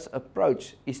ruler's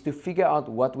approach is to figure out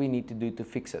what we need to do to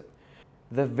fix it.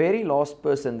 The very last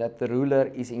person that the ruler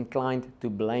is inclined to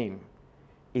blame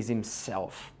is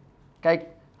himself. Kyk,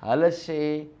 hulle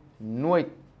sê nooit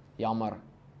jammer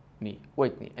nie,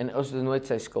 ooit nie. En ons is nooit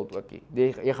sy skuld ook nie.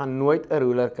 Jy gaan nooit 'n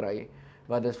ruler kry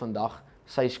wat is vandag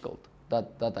sy skuld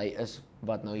dat hy is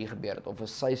wat nou hier gebeur het of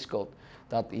is sy skuld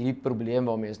dat hierdie probleem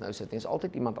waarmee ons nou sit. Dit is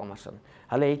altyd iemand anders in.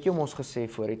 Hulle het jou mos gesê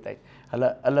voor die tyd.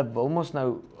 Hulle wil mos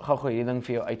nou gou-gou hierdie ding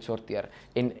vir jou uitsorteer.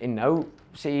 En nou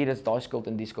sê jy dis daai skuld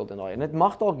en die skuld en daai. En dit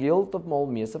mag dalk heeltemal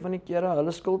meeste van die kere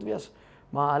hulle skuld wees,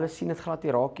 maar hulle sien dit glad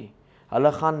nie raak nie.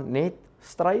 Hulle gaan net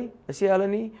stry, is jy hulle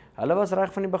nie? Hulle was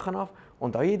reg van die begin af.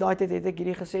 Onthou jy daai tyd het ek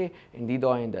hierdie gesê en die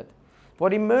daai en dit. Waar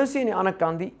die mercy aan die ander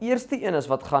kant die eerste een is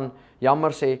wat gaan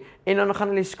jammer sê en dan gaan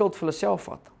hulle die skuld vir hulle self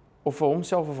vat of vir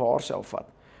homself of vir haarself vat.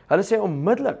 Hulle sê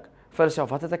onmiddellik vir hulle self,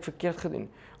 wat het ek verkeerd gedoen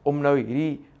om nou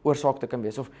hierdie oorsaak te kan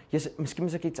wees of miskien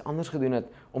moes ek iets anders gedoen het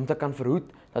om te kan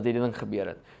verhoed dat hierdie ding gebeur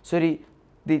het. So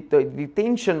die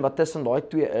tension wat tussen daai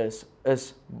twee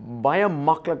is baie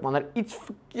maklik wanneer iets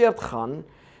verkeerd gaan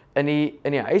in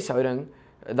die huishouding,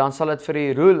 dan sal dit vir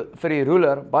die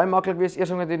ruler baie maklik wees. Eers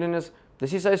wat hy doen is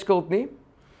dis nie sy skuld nie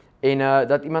en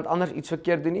dat iemand anders iets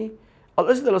verkeerd doen nie. Al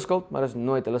is dit hulle skuld, maar dis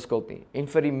nooit hulle skuld nie. En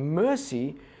vir die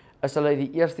mercy is hulle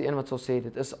die eerste een wat sal sê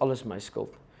dit is alles my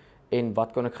skuld. En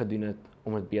wat kon ek gedoen het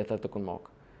om dit beter te kon maak?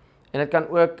 En dit kan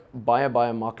ook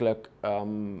baie maklik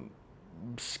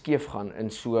skeef gaan in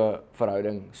so 'n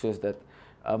verhouding soos dit.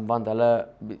 want hulle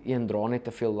een dra net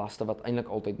te veel laste wat eintlik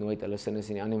altyd nooit hulle sin is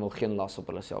en die ander wil geen las op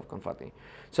hulle self kan vat nie.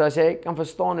 So as jy kan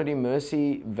verstaan hoe die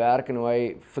mercy werk en hoe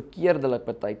hy verkeerdelik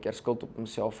baie keer skuld op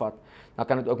homself vat, dan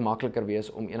kan dit ook makliker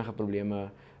wees om enige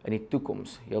probleme in die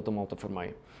toekoms heeltemal te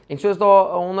vermy. En so is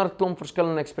daar 100 klomp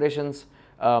verskillende expressions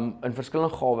in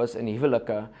verskillende gawes in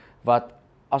huwelike wat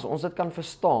as ons dit kan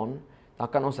verstaan, dan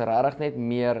kan ons regtig net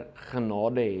meer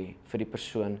genade hê vir die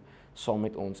persoon saam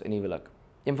met ons in die huwelik.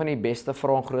 Een van die beste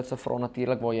vrae en grootste vrae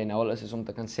natuurlik waar jy nou al is om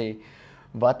te kan sê,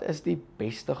 wat is die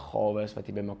beste gawes wat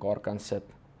jy by mekaar kan sit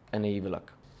in 'n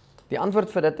huwelik? Die antwoord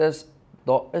vir dit is,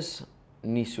 daar is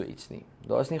nie so iets nie.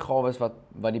 Daar is nie gawes wat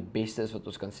die beste is wat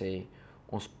ons kan sê,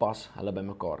 ons pas hulle by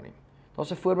mekaar nie.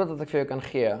 Daar's 'n voorbeeld wat ek vir jou kan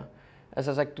gee, is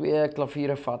as ek 2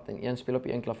 klaviere vat en een speel op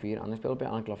die een klavier, ander speel op die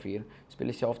ander klavier, speel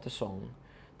dieselfde song,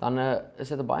 dan is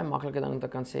dit 'n baie maklike ding om te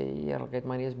kan sê, eerlikheid,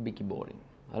 maar nie is bietjie boring.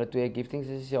 Hulle 2 giftings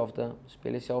is dieselfde,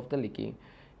 speel dieselfde liedjie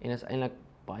en is eintlik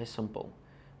baie simpel.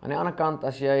 Aan die ander kant,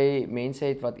 as jy mense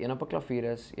het wat een op 'n klavier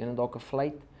is, een het dalk 'n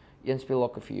fluit, een speel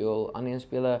dalk 'n viool, ander een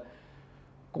speel 'n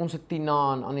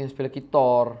konsertina en ander een speel 'n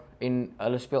gitaar en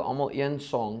hulle speel almal een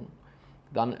song,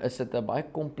 dan is dit 'n baie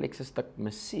komplekse stuk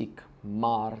musiek,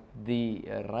 maar die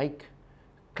ryk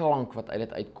klank wat uit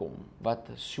dit uitkom, wat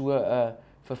so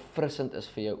verfrissend is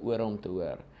vir jou ore om te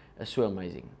hoor, is so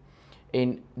amazing.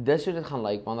 En dis hoe dit gaan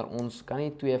lyk wanneer ons kan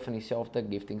nie 2 van dieselfde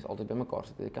giftings altyd by mekaar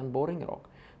sit. Dit kan boring raak.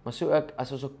 Maar so ook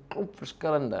as ons 'n klomp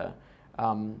verskillende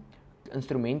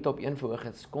instrumente op een verhoog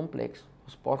het, is kompleks.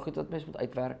 Ons paar goed wat mens moet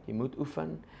uitwerk, jy moet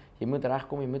oefen, jy moet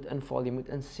regkom, jy moet inval, jy moet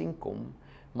in sync kom.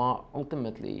 Maar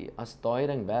ultimately, as daai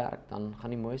ding werk, dan gaan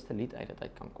die mooiste lied uit dit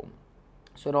uit kan kom.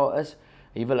 So daar is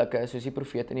huwelike soos die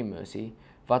Profeet en die Mercy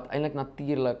wat eintlik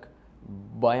natuurlik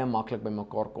baie maklik by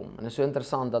mekaar kom. En dit is so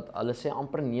interessant dat hulle sê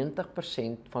amper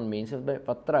 90% van mense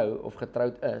wat trou of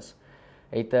getroud is,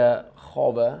 het 'n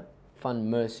gawe van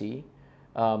mercy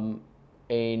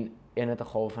en een het 'n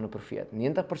gawe van 'n profeet.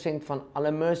 90% van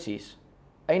alle mercies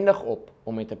eindig op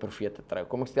om met 'n profeet te trou.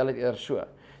 Kom ek stel dit eerder so.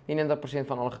 Nie 90%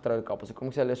 van alle getroude koppels, kom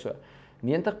ek sê hulle so.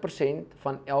 90%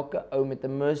 van elke ou met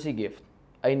 'n mercy gift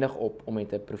eindig op om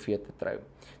met 'n profeet te trou.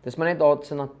 Dis maar net daar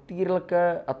 'n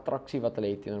natuurlike attraksie wat hulle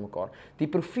het teenoor mekaar. Die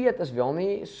profeet is wel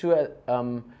nie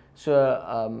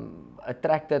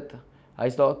attracted,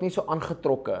 hy's dalk nie so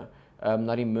aangetrokke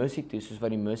na die mercy toe soos wat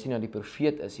die mercy na die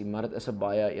profeet is, maar dit is 'n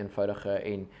baie eenvoudige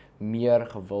en meer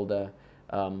gewilde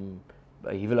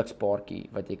huwelikspaartjie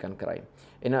wat jy kan kry.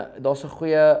 En daar's 'n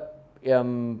goeie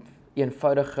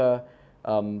eenvoudige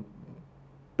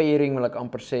pairing wil ek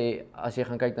amper sê, as jy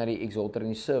gaan kyk na die Exalter en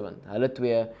die Servant. Hulle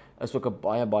 2 is ook 'n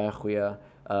baie goeie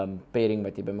pairing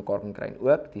wat jy by mekaar kan kry. En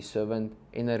ook die Servant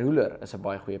en 'n Ruler is 'n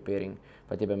baie goeie pairing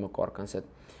wat jy by mekaar kan sit.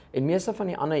 En meeste van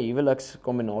die ander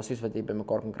huwelikskombinasies wat jy by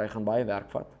mekaar kan kry, gaan baie werk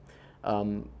vat.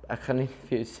 Ek gaan nie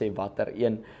vir jou sê watter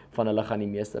een van hulle gaan die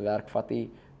meeste werk vat nie,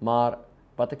 maar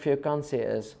wat ek vir jou kan sê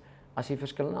is, as jy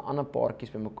verskillende ander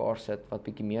paartjies by mekaar sit wat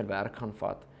bietjie meer werk gaan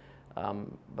vat,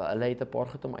 hulle het 'n paar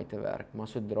goed om uit te werk, maar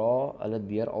sodra hulle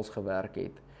deur als gewerk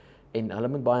het, en hulle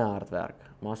moet baie hard werk,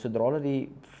 maar sodra hulle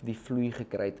die vloei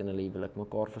gekry het in hulle huwelik,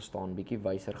 mekaar verstaan, bietjie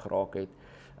wyser geraak het,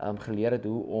 geleer het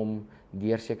hoe om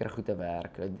deur sekere goed te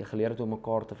werk, geleer het hoe om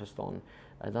mekaar te verstaan,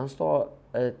 dan is daar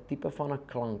 'n tipe van 'n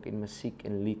klank en musiek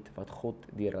en lied wat God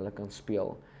deur hulle kan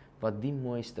speel, wat die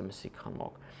mooiste musiek gaan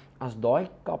maak. As daai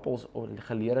koppels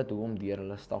geleer het hoe om deur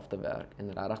hulle staf te werk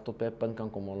en regtig tot by 'n punt kan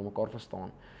kom waar hulle mekaar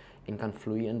verstaan en kan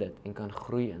vloei in dit en kan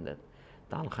groei in dit,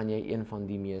 dan gaan jy een van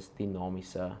die mees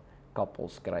dinamiese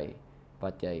koppels kry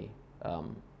wat jy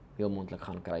heel moontlik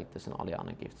gaan kry tussen al die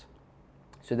ander gifts.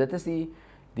 So dit is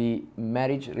die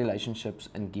marriage relationships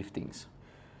and giftings.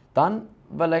 Dan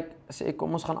wil ek sê,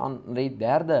 kom ons gaan aan die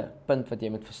derde punt wat jy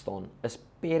moet verstaan, is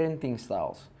parenting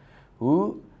styles.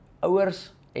 Hoe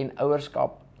ouers en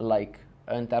ouerskap lyk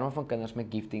in terme van kinders met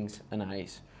giftings in 'n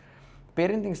huis.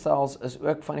 Parenting styles is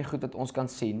ook van die goed wat ons kan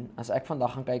sien. As ek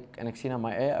vandag gaan kyk en ek sien na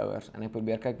my eie ouers en ek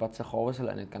probeer kyk wat se gawes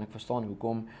hulle in het, kan ek verstaan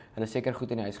hoekom hulle seker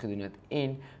goed in die huis gedoen het.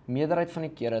 En meerderheid van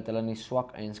die kere het hulle in die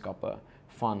swak eienskappe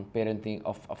van parenting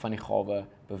of van die gawe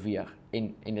beweeg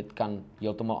en dit kan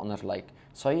heeltemal anders lyk.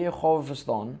 Sal jy jou gawe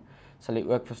verstaan, sal jy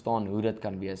ook verstaan hoe dit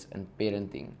kan wees in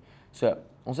parenting. So,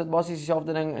 ons het basies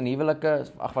dieselfde ding in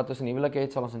huwelike, wat ons in huwelike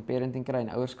het, sal ons in parenting kry en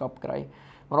ouerskap kry.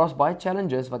 Maar daar's baie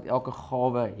challenges wat elke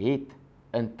gawe het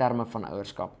in terme van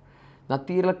ouerskap.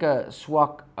 Natuurlike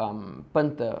swak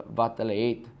punte wat hulle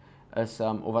het, is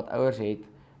of wat ouers het,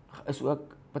 is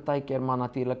ook baie keer maar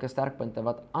natuurlike sterkpunte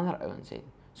wat ander ouens het.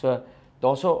 So,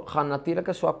 daarso gaan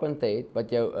natuurlike swakpunte het wat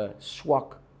jou 'n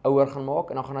swak ouer gaan maak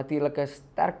en dan gaan natuurlike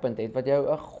sterkpunte het wat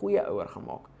jou 'n goeie ouer gaan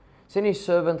maak. As jy nie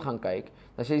servant gaan kyk,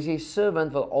 dan sê jy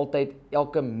servant wil altyd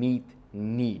elke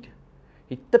need.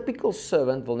 Die typical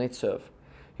servant will net serve.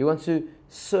 He wants to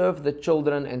serve the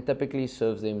children and typically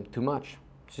serves them too much.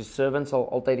 So servant sal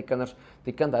altyd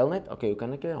die kind huil net, okay, hoe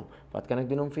kan ek jou help? Wat kan ek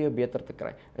doen om vir jou beter te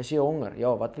kry? Is jy honger?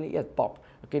 Ja, wat wil jy eet? Pap.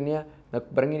 Okay, nee, nou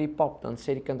bring jy die pap, dan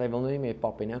sê die kind, hy wil nou nie meer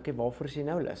pap, en nee, okay, waarvoor is jy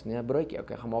nou lus? Nee, 'n broodjie,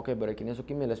 okay, gaan maak jy 'n broodjie, nee, is ook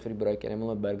nie meer lus vir die broodjie, en hy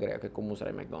wil 'n burger, okay, kom ons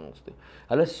ry McDonald's toe.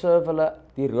 Hulle serve hulle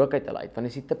die rook uit hulle uit, want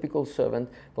as die typical servant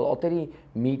wil altyd die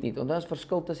meat eat, want daar is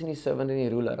verskil tussen die servant en die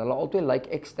ruler. Hulle altyd lyk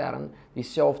ekstern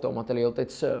dieselfde, omdat hulle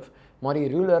heeltyd serve. Maar die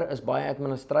ruler is baie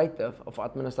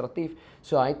administratief,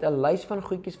 so hy het 'n lys van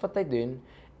goedjies wat hy doen,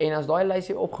 en as daai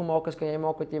lysie opgemaak is, kan jy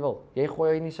maak wat jy wil. Jy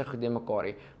gooi nie sy goed in mekaar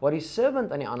nie. Waar die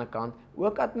servant aan die ander kant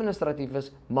ook administratief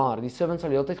is, maar die servant sal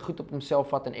heeltyd goed op homself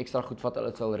vat en ekstra goed vat,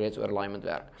 hulle sal reeds oor alignment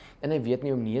werk. En hy weet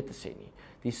nie om nee te sê nie.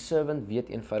 Die servant weet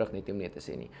eenvoudig net om nee te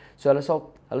sê nie. So hulle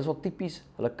sal tipies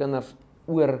hulle kinders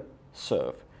oor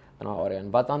serve in 'n area.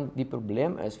 En wat dan die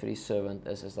probleem is vir die servant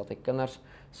is dat hy kinders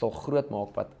sal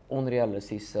grootmaak wat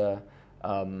onrealistiese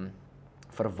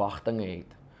verwagtinge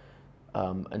het.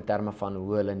 In terme van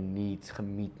hoe hulle needs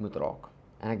gemeet moet raak.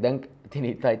 En ek dink teen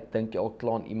die tyd dink jy al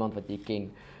klaar aan iemand wat jy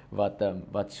ken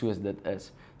wat soos dit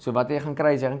is. So wat jy gaan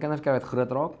kry is jy gaan kinders kry wat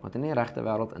groot raak, wat in die regte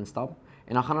wêreld instap,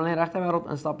 en dan gaan hulle in die regte wêreld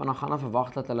instap en dan gaan hulle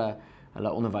verwag dat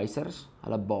hulle onderwysers,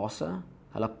 hulle basse,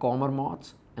 hulle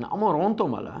kamermaats en almal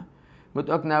rondom hulle moet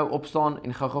ook nou opstaan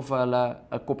en gou-gou vir hulle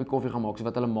 'n koppie koffie gaan maak, so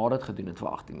wat hulle maar dit gedoen het vir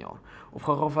 18 jaar. Of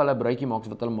gou-gou vir hulle 'n broodjie maak, so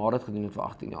wat hulle maar dit gedoen het vir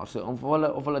 18 jaar. So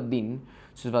of hulle dien,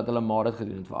 soos wat hulle maar dit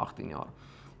gedoen het vir 18 jaar.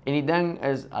 En die ding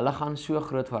is, hulle gaan so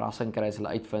groot verrassing kry as hulle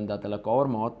uitvind dat hulle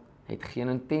kamermaat het geen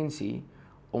intensie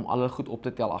om al hulle goed op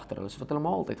te tel agter hulle, so wat hulle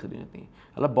maar altyd gedoen het nie.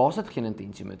 Hulle baas het geen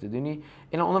intensie om te doen nie,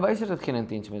 en hulle onderwysers het geen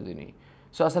intensie om te doen nie.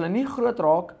 So as hulle nie groot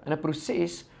raak in 'n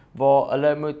proses waar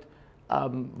hulle moet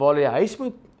waar hulle die huis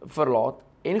moet verlaat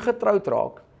en getroud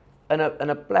raak in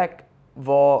 'n plek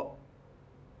waar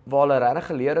hulle regtig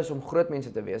geleer is om groot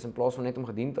mense te wees in plaas van net om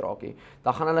gedien te raak,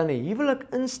 dan gaan hulle in 'n huwelik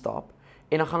instap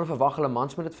en dan gaan hulle verwag hulle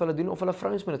mans moet dit vir hulle doen of hulle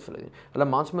vrouens moet dit vir hulle doen. Hulle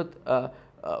mans moet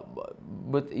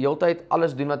heeltyd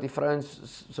alles doen wat die vrouens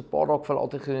se pa dalk vir hulle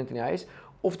altyd gedoen het in die huis,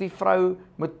 of die vrou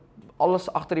moet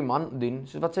alles agter die man doen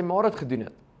soos wat sy ma dit gedoen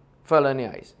het vir hulle in die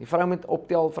huis. Die vrou moet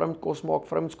optel, vrou moet kos maak,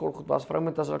 vrou moet skottelgoed was, vrou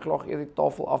moet as hulle klaar eet die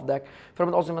tafel afdek, vrou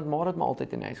moet alles wat maar dit maar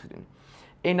altyd in die huis gedoen.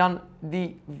 En dan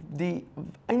die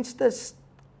einste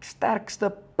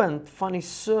sterkste punt van die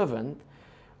servant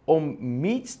om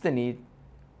meats te need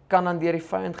kan dan deur die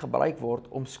vyand gebruik word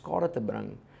om skade te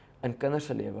bring in kinders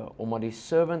se lewe, omdat die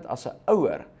servant as 'n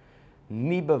ouer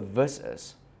nie bewus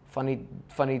is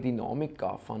van die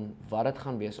dinamika van wat dit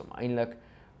gaan wees om eintlik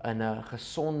in 'n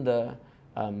gesonde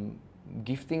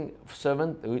gifting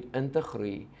servanthood in te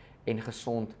groei en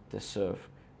gesond te serve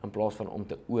in plaas van om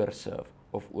te oorserve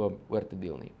of oor te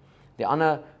deel nie. Die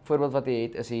ander voorbeeld wat jy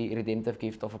het is die redemptive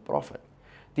gift of a prophet.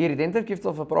 Die redemptive gift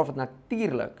of a prophet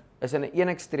natuurlik is in 'n een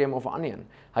ekstreem of 'n ander een.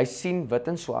 Hy sien wit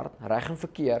en swart, reg en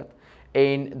verkeerd,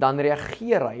 en dan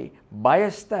reageer hy baie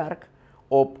sterk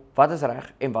op wat is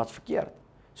reg en wat verkeerd.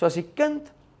 So as die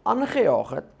kind aangejaag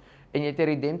het en jy het 'n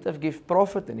redemptive gift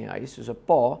prophet in die huis, soos 'n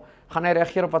pa, gaan hy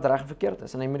reageer op wat reg en verkeerd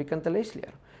is en hy moet die kind 'n les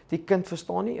leer. Die kind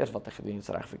verstaan nie eers wat hy gedoen het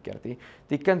reg verkeerd nie.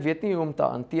 Die kind weet nie hoe om te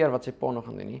hanteer wat sy pa nog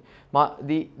gaan doen nie. Maar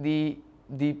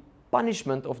die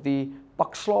punishment of die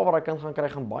pak slaag wat hy kind gaan kry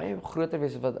gaan baie groter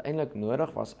wees as wat eintlik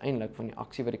nodig was eintlik van die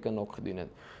aksie wat die kind ook gedoen het.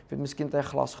 Jy weet miskien het hy 'n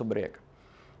glas gebreek.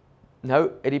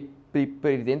 Nou het die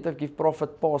redemptive gift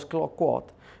prophet pa is klaar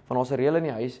kwaad. Want ons 'n reël in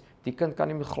die huis, die kind kan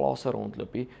nie met glase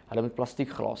rondloop nie. Hulle moet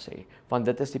plastiekglase hê, want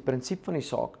dit is die prinsip van die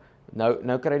saak.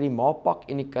 Nou kry die ma pak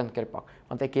en die kind kry pak.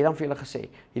 Want ek het dan vir julle gesê,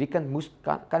 hierdie kind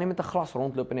kan nie met 'n glas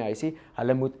rondloop in die huis nie.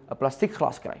 Hulle moet 'n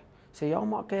plastiekglas kry. Sê ja,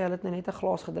 maar okay, hulle het net 'n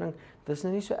glas gedrink. Dis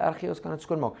nou nie so erg nie, ons kan dit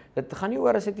skoonmaak. Dit gaan nie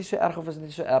oor as dit nie so erg of is dit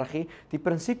nie so erg nie. Die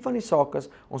prinsip van die saak is,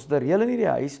 ons het 'n reël in hierdie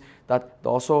huis dat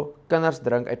daarso kinders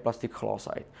drink uit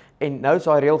plastiekglase uit. En nou is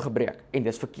daai reël gebreek en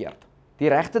dis verkeerd. Die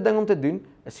regte ding om te doen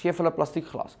is gee vir hulle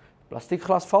plastiekglas.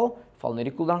 Plastiekglas val net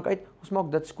die koeldrank uit. Ons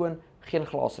maak dit skoon, geen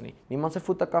glase nie. Niemand se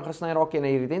voete kan gesny raak nie. En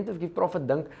die redemptive gift prophet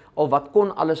dink al wat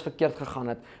kon alles verkeerd gegaan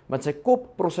het, met sy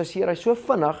kop prosesseer hy so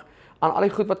vinnig aan al die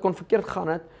goed wat kon verkeerd gegaan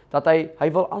het, dat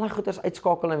hy wil al die goeders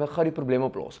uitskakel en wil gou die probleem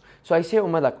oplos. So hy sê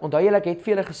onmiddellik, onthou julle ek het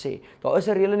vir julle gesê, daar is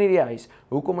 'n reël in hierdie huis,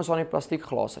 hoekom is daar nie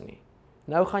plastiekglase nie?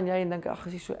 Nou gaan jy en dink, ag,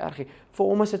 is nie so erg nie. Vir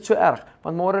hom is dit so erg,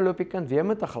 want môre loop die kind weer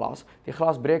met 'n glas, die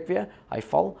glas breek weer, hy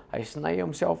val, hy sny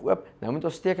homself oop, nou moet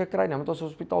ons steke kry, nou moet ons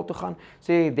hospitaal toe gaan.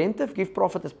 So die redemptive gift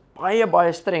prophet is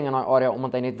baie streng in daai area,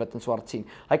 omdat hy net wit en swart sien.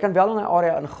 Hy kan wel in daai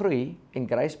area ingroei en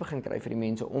grace begin kry vir die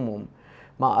mense om hom,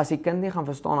 Maar as die kind nie gaan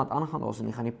verstaan wat aangaan ons en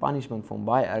nie gaan die punishment vir hom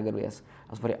baie erger wees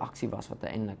as wat die aksie was wat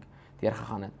eintlik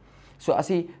deurgegaan het. So as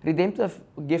die redemptive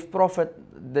gift prophet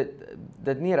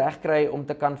dit nie reg kry om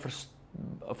te kan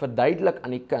verduidelik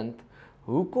aan die kind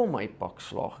hoekom hy pak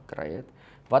slaag gekry het,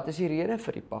 wat is die rede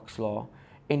vir die pak slaag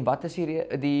en wat is die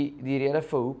rede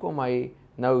vir hoekom hy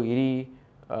nou hierdie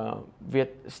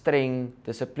streng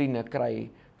dissipline kry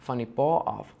van die pa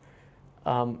af.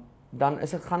 Dan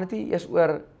gaan dit nie eers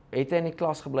oor het hy in die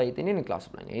klas gebly, het hy nie in die klas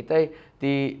gebly nie. Het hy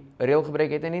die reël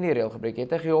gebreek, het hy nie die reël gebreek,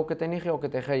 het hy gejok, het hy nie gejok,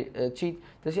 het hy cheat.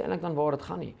 Dis nie eintlik dan waar dit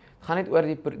gaan nie. Dit gaan net oor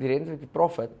die redemptive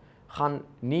prophet gaan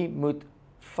nie moet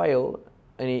fail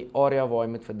in die area waar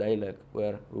hy moet verduidelik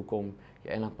oor hoekom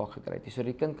jy eintlik pak gekry het. So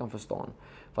die kind kan verstaan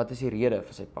wat is die rede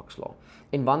vir sy pak slaag.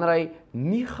 En wanneer hy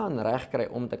nie gaan regkry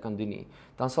om te kan doen nie,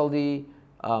 dan sal die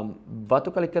wat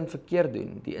ook al die kind verkeerd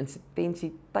doen, die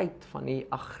intensiteit van die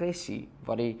aggressie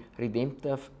wat die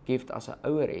redemptive gift as 'n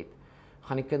ouer het,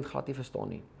 gaan die kind glad nie verstaan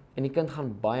nie. En die kind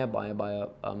gaan baie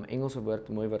Engelse woord,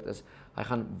 mooi woord is, hy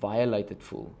gaan violated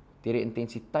voel deur die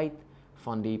intensiteit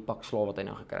van die pak slaag wat hy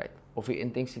nou gekry het, of die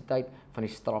intensiteit van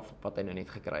die straf wat hy nou net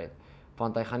gekry het,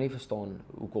 want hy gaan nie verstaan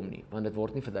hoekom nie, want dit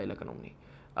word nie verduidelik aan hom nie.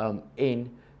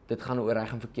 En dit gaan oor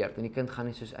reg en verkeerd, en die kind gaan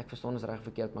nie soos, ek verstaan is reg en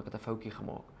verkeerd, maar ek het 'n foutjie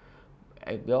gemaak.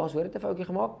 Ja, as hoor het 'n foutjie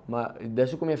gemaak, maar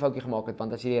dis hoekom jy 'n foutjie gemaak het,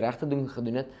 want as jy die regte ding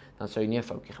gedoen het, dan sou jy nie 'n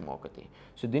foutjie gemaak het nie.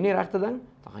 So doen die regte ding,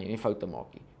 dan gaan jy nie foute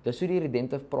maak nie. Dis hoe die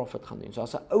redemptive prophet gaan doen. So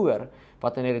as 'n ouer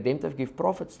wat in die redemptive gift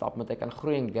prophet stap, moet hy kan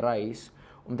groei in grace,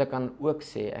 om te kan ook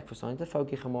sê, ek verstaan net 'n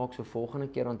foutjie gemaak, so volgende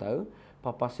keer onthou,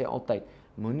 pappa sê altyd,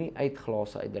 moenie uit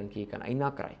glase uitdrink, jy kan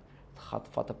eina kry.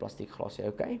 Vat 'n plastiek glasie,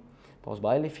 okay? Pa's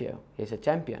baie lief vir jou. Jy's 'n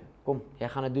champion. Kom, jy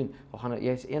gaan dit doen.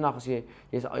 Jy's eendag as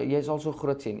jy's al so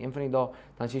groot sien. Een van die dae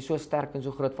dan is jy so sterk en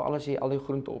so groot, veral as jy al die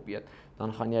groente opeet,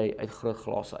 dan gaan jy uit groot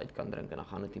glase uit kan drink en dan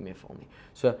gaan dit nie meer val nie.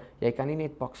 So jy kan nie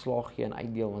net pak slaag gee en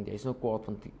uitdeel want jy's nou kwaad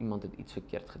want iemand het iets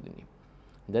verkeerd gedoen nie.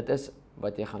 Dit is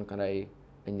wat jy gaan kry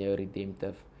in jou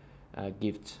redemptive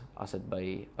gifts as dit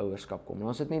by ouerskap kom. En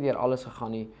ons het nie deur alles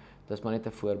gegaan nie. Dis maar net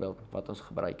 'n voorbeeld wat ons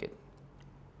gebruik het.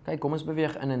 Kyk, kom ons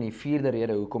beweeg in die vierde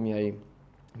rede hoekom jy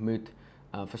moet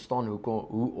verstaan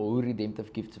hoe redemptive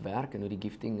gifts werk en hoe die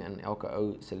gifting in elke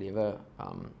ou se lewe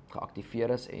geaktiveer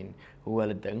is en hoe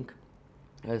hulle dink,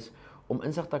 is om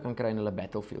insig te kan kry in hulle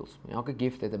battlefields. Elke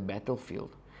gift het 'n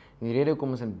battlefield. En die rede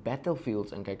hoekom ons in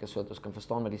battlefields inkyk is sodat ons kan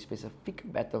verstaan wat die spesifieke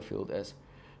battlefield is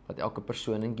wat elke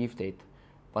persoon in gift het,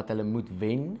 wat hulle moet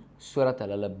wen sodat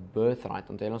hulle birthright,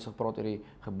 onthou ons gepraat oor die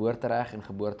geboortereg en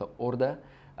geboorteorde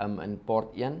in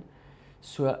part 1.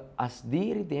 So as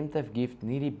die redemptive gift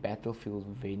nie die battlefield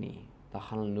wen nie, dan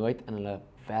gaan hulle nooit in hulle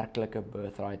werklike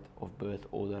birthright of birth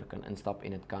order kan instap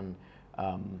en dit kan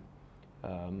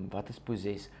wat is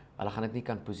possess? Hulle gaan dit nie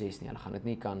kan possess nie. Hulle gaan dit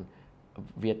nie kan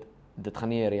weet, dit gaan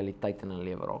nie 'n realiteit in hulle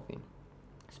lewe raak nie.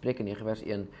 Spreuke 9 vers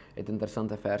 1 het 'n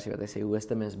interessante versie wat hy sê,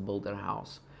 wisdom has built her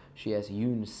house. She has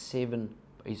hewn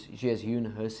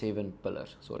her 7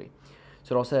 pillars.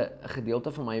 So daar's 'n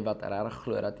gedeelte van my wat regtig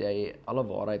glo dat jy alle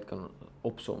waarheid kan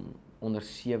opsom onder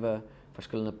 7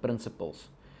 verskillende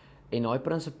principles. En daai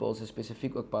principles is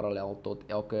spesifiek ook parallel tot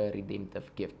elke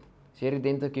redemptive gift. As jy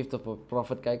redemptive gift op 'n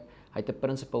prophet kyk, hy het 'n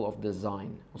principle of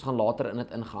design. Ons gaan later in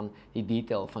dit ingaan, die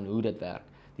detail van hoe dit werk.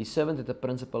 Die servant het 'n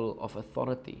principle of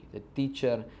authority. The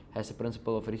teacher has a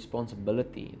principle of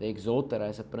responsibility. The exhorter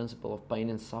has a principle of pain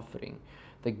and suffering.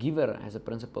 The giver has a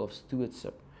principle of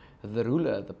stewardship. The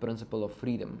ruler, the principle of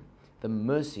freedom. The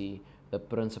mercy, the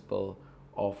principle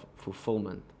of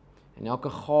fulfillment. En elke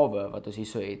gawe wat ons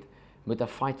hierso het, moet 'n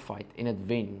fight en dit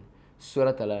wen,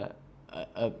 sodat hulle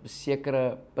 'n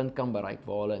sekere punt kan bereik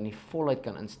waar hulle in die volheid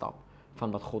kan instap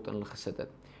van wat God in hulle gesit het.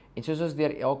 En soos ons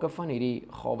deur elke van hierdie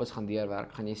gawes gaan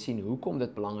deurwerk, gaan jy sien hoekom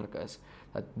dit belangrik is,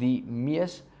 dat die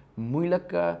mees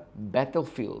moeilike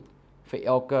battlefield vir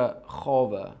elke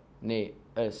gawe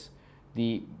is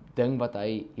die ding wat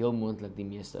hy heel moontlik die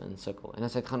meeste insukkel. En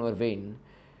as hy dit gaan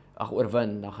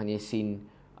oorwin, dan gaan jy sien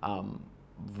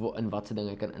in watse dinge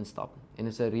hy kan instap. En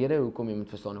dis 'n rede hoekom jy moet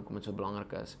verstaan hoekom dit so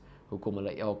belangrik is, hoekom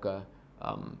hulle elke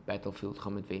battlefield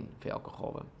gaan moet wen vir elke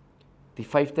gawe. Die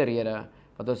 5de rede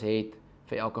wat ons het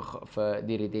vir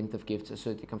die redemptive gifts is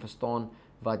sodat jy kan verstaan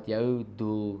wat jou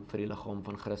doel vir die liggaam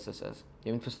van Christus is.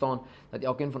 Jy moet verstaan dat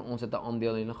elkeen van ons het 'n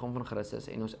aandeel in die liggaam van Christus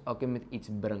en ons elkeen moet iets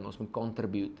bring, ons moet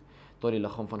contribute tot die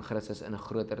liggaam van Christus in 'n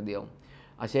groter deel.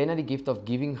 As jy na die gift of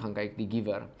giving gaan kyk, die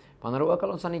giver, wanneer ook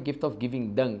al ons aan die gift of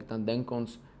giving dink, dan dink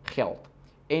ons geld.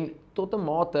 En tot 'n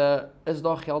mate is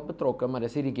daar geld betrokke, maar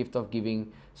dis nie die gift of giving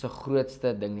se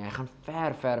grootste ding nie. Hy gaan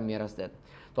ver meer as dit.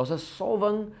 Daar's 'n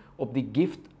salwing op die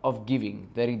gift of giving,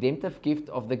 the redemptive gift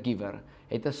of the giver,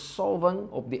 het 'n salwing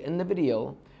op die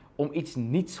individueel om iets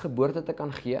nuuts geboorte te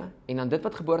kan gee en dan dit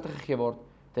wat geboorte gegee word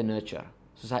te nurture.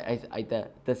 Soos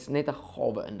dit is net 'n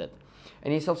gawe in dit.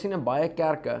 En jy sal sien in baie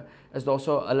kerke is daar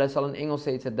so, hulle sal in Engels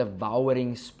sê, it's a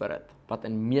devouring spirit, wat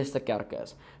in meeste kerke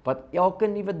is, wat elke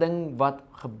nuwe ding wat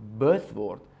gebirth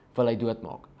word, wil hy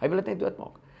doodmaak. Hy wil dit net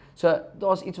doodmaak. So,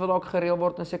 daar's iets wat dalk gereël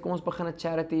word en sê, kom ons begin 'n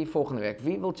charity volgende week.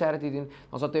 Wie wil charity doen?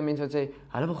 Dan sal twee mense wat sê,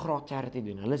 hulle wil graag charity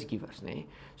doen, hulle is givers, nê?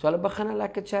 So, hulle begin 'n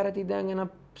lekker charity ding en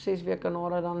op 6 weke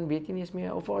nader dan weet jy nie eens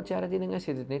meer of wat charity ding is,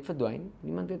 dit net verdwyn.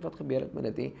 Niemand weet wat gebeur het met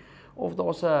dit nie. Of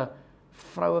daar's 'n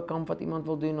vrouekamp wat iemand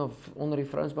wil doen, of onder die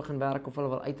vrouens begin werk, of hulle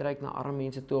wil uitreik na arme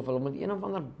mense toe, of hulle moet een of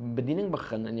ander bediening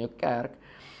begin in jou kerk.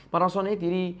 Maar dan sal net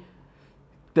hierdie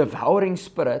devouring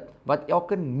spirit, wat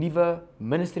elke nuwe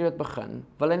ministry wat begin,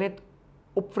 wil hy net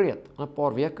opvreet in 'n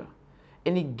paar weke.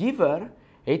 En die giver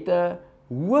het 'n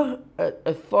hoë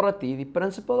authority, die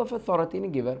principle of authority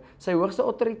in die giver, sy hoogste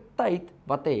autoriteit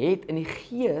wat hy het in die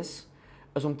gees,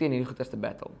 is om teen hierdie goeters te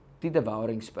battle, die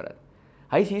devouring spirit.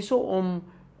 Hy is hierso om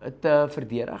te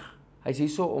verdedig, hy is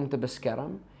hierso om te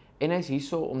beskerm, en hy is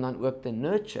hierso om dan ook te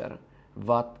nurture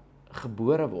wat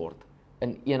gebore word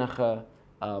in enige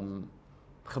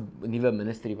nuwe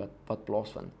ministry wat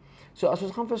plaasvind. So as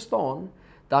ons gaan verstaan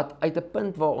dat uit 'n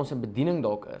punt waar ons in bediening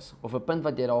dalk is, of 'n punt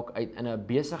wat jy dalk uit in 'n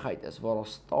besigheid is waar daar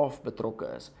staf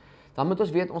betrokke is, dan moet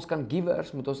ons weet ons kan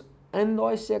givers, moet ons in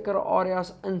daai sekere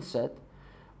areas insit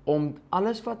om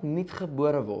alles wat nuut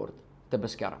gebore word te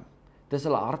beskerm. Dis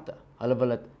hulle harte. Hulle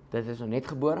wil dit is nog net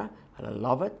gebore, hulle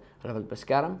love it, hulle wil dit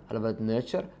beskerm, hulle wil dit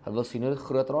nurture, hulle wil sien hoe dit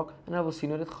groot raak en hulle wil sien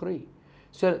hoe dit groei.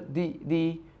 So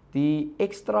die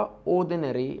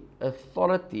extraordinary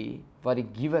authority wat die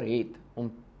giver het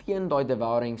om teen daai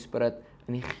devouring spirit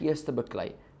in die gees te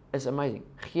beklei, is amazing.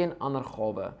 Geen ander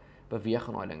gawe beweeg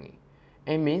in daai ding nie.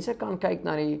 En mense kan kyk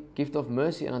na die gift of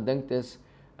mercy en dan dink dis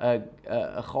 'n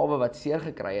gawe wat seer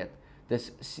gekry het.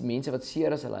 Dis mense wat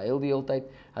seer is, hulle huil die hele tyd.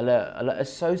 Hulle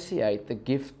associate the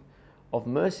gift of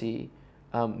mercy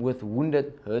with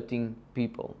wounded, hurting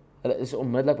people. Hulle is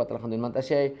onmiddellik wat hulle gaan doen, want as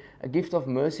jy 'n gift of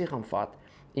mercy gaan vat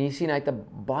en jy sien hy het 'n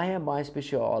baie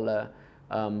spesiale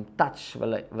touch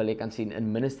wil jy kan sien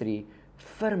in ministry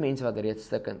vir mense wat reeds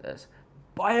stikkend is.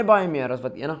 Baie meer as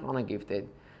wat enige ander gift het,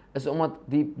 is omdat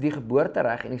die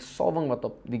geboortereg en die salwing wat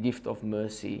op die gift of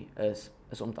mercy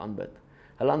is om te aanbid.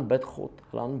 Hulle aanbid God,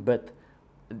 hulle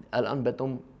aanbid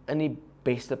hom in die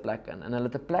beste plek in. En hulle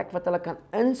het 'n plek wat hulle kan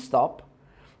instap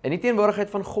in die teenwoordigheid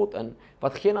van God in,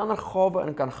 wat geen ander gawe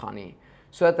in kan gaan nie,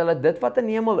 sodat hulle dit wat in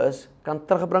die hemel is, kan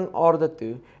terugbring aarde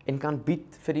toe en kan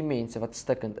bied vir die mense wat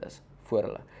stikkend is voor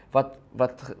hulle,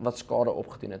 wat skade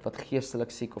opgedoen het, wat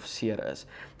geestelik siek of seer is.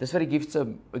 Dis wat die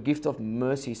gift of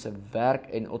mercy se werk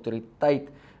en autoriteit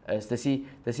is.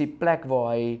 Dis die plek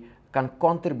waar hy kan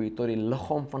contribute tot die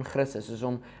liggaam van Christus, soos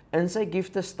om in sy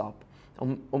gift te stap,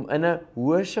 om in 'n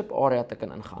worship area te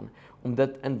kan ingaan, om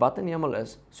dit in wat in die hemel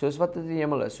is, soos wat dit in die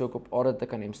hemel is, so ook op aarde te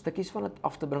kan neem, stukkies van dit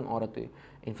af te bring aarde toe,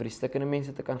 en vir die stikkende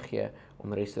mense te kan gee,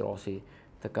 om restaurasie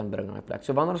te kan bring in die plek.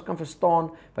 So wanneer ons kan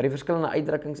verstaan wat die verskillende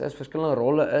uitdrukkings is, verskillende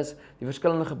rolle is, die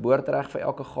verskillende geboortereg vir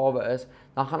elke gawe is,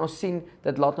 dan gaan ons sien,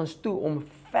 dit laat ons toe om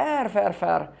ver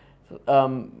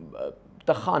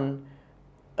te gaan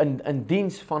in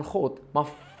diens van God, maar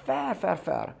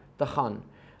ver te gaan,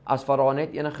 as wat daar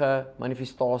net enige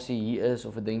manifestasie hier is,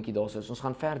 of 'n dingetjie daar is. Ons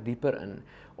gaan ver dieper in,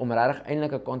 om regtig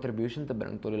eintlik 'n contribution te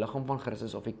bring tot die liggaam van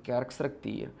Christus, of die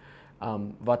kerkstruktuur,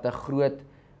 wat 'n groot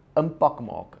impak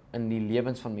maak in die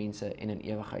lewens van mense en in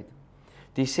ewigheid.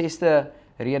 Die 6de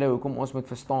rede hoekom ons moet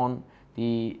verstaan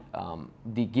die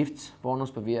gifts waarna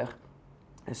ons beweeg,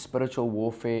 is spiritual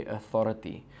warfare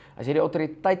authority. As jy die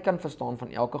autoriteit kan verstaan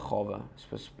van elke gawe,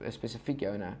 spesifiek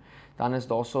joune, dan is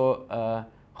daar so 'n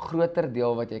groter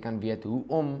deel wat jy kan weet hoe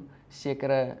om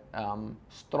sekere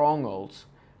strongholds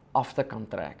af te kan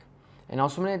trek. En dan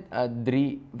sommer net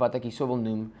 3 wat ek hierso wil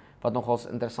noem, wat nogals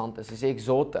interessant is die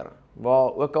exalter,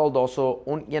 waar ook al daar so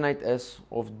oneenheid is,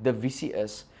 of divisie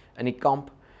is in die kamp,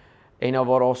 en dan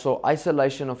waar daar so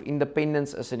isolation of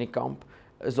independence is in die kamp,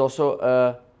 is daar so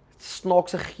 'n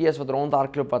snaakse gees wat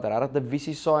rondhardloop, wat regtig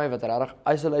divisie saai, wat regtig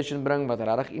isolation bring, wat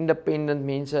regtig independent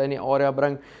mense in die area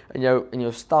bring, in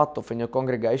jou stad, of in jou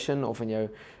congregation, of in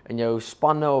jou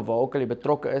spanne, of waar ook al jy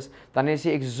betrokke is, dan is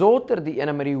die exalter die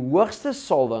ene met die hoogste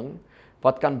salwing,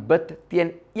 wat kan bid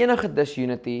teen enige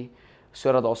disunity,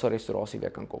 sodat daar so restaurasie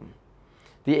weer kan kom.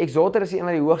 Die exalter is die een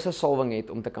wat die hoogste salwing het,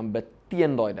 om te kan bid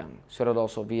teen daai ding, sodat daar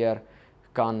so weer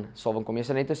kan salwing kom. Jy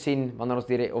sal net sien wanneer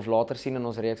ons of later sien in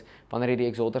ons reeks wanneer jy die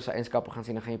exalter se eienskappe gaan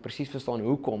sien, dan gaan jy presies verstaan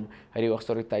hoekom hy die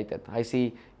hoogste autoriteit het. Hy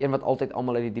sê een wat altyd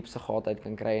almal uit die diepste gat uit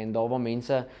kan kry en daar waar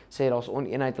mense sê daar's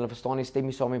oneenheid, hulle verstaan nie stem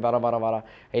nie saam nie, wara,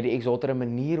 het die exalter 'n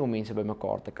manier om mense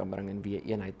bymekaar te kan bring en weer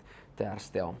eenheid te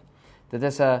herstel. Dit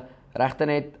is 'n regte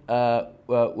net 'n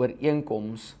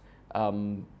ooreenkoms.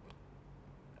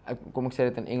 Kom ek sê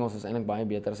dit in Engels, is eintlik baie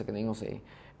beter as ek in Engels sê.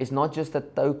 It's not just a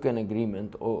token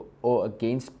agreement or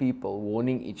against people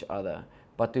warning each other,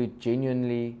 but to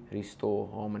genuinely restore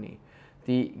harmony.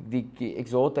 Die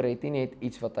exalter het nie net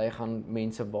iets wat hy gaan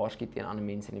mense waarsku teen ander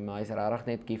mense nie, maar hy is regtig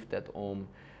net gifted om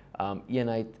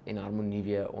eenheid en harmonie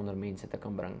weer onder mense te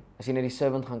kan bring. As jy na die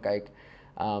servant gaan kyk,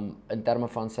 in terme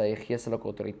van sy geestelike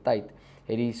autoriteit,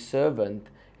 het die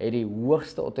servant die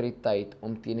hoogste autoriteit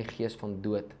om teen die gees van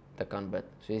dood te kan bid.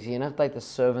 So as jy enigtyd 'n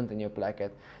servant in jou plek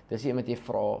het, dis iemand jy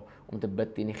vra om te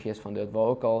bid teen die gees van dood. Waar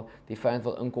ook al die vyand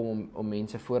wil inkom om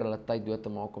mense voor hulle tyd dood te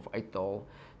maak of uit te haal,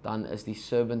 dan is die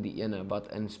servant die ene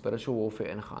wat in spiritual warfare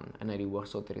ingaan en hy die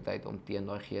hoogste autoriteit om teen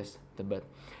daai gees te bid.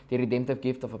 Die redemptive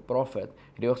gift of a prophet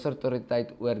het die hoogste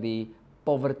autoriteit oor die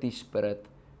poverty spirit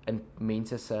in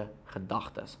mense se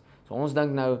gedagtes. So ons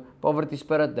dink nou poverty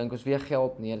spirit, dink ons weer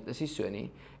geld, nee, dit is nie so nie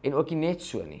en ook nie net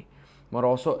so nie. Maar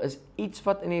daarso is iets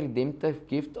wat in die redemptive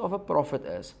gift of a prophet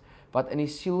is, wat in die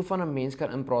siel van 'n mens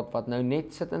kan inpraat, wat nou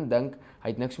net sit en dink, hy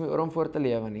het niks meer oor om voor te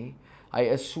lewe nie. Hy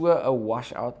is so 'n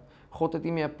washout. God het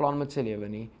nie meer 'n plan met sy lewe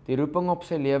nie. Die roeping op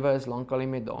sy lewe is lankal nie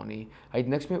meer daar nie. Hy het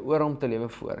niks meer oor om te lewe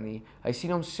voor nie. Hy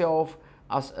sien homself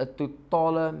as 'n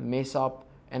totale mess up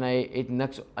en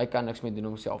hy kan niks meer doen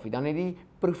homself nie. Dan het die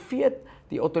profeet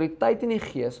die autoriteit in die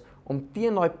gees om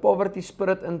teen daai poverty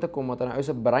spirit in te kom wat in 'n ou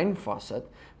se brein vassit,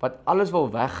 wat alles wil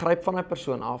weggryp van 'n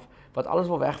persoon af, wat alles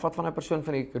wil wegvat van 'n persoon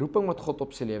van die roeping wat God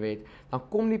op sy lewe het. Dan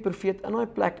kom die profeet in daai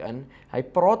plek in, hy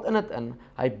praat in dit in,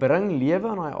 hy bring lewe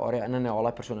in daai area in en hy haal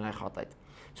daai persoon in hy gat uit.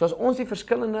 So as ons die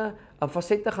verskillende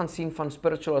fasette gaan sien van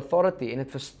spiritual authority en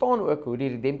dit verstaan ook hoe die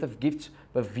redemptive gifts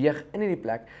beweeg in hierdie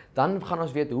plek, dan gaan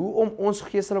ons weet hoe om ons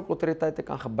geestelike autoriteit te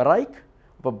kan gebruik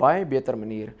op 'n baie beter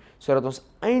manier, sodat ons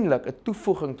eintlik 'n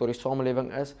toevoeging tot die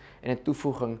samelewing is en 'n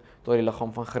toevoeging tot die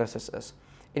liggaam van Christus is.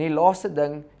 En die laaste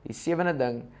ding, die sewende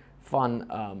ding van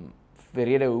die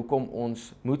rede hoekom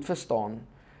ons moet verstaan,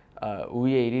 hoe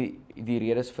jy die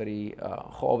redes vir die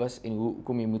gawes en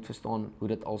hoekom jy moet verstaan hoe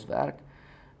dit als werk,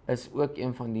 is ook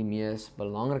een van die mees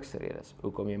belangrikste redes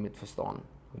hoekom jy moet verstaan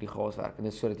hoe die gawes werk, en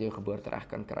dit is sodat jy jou geboortereg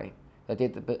kan kry, dat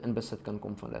jy in besit kan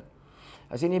kom van dit.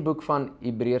 As jy in die boek van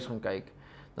Hebreërs gaan kyk,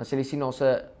 dan sal jy sien ons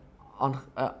 'n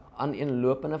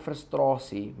aaneenlopende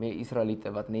frustrasie met die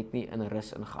Israeliete wat net nie in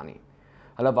rus ingaan nie.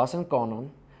 Hulle was in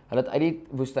Kanaan, hulle het uit die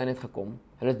woestyn uit gekom,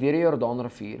 hulle het deur die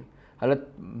Jordaanrivier, hulle het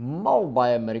mal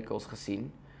baie miracles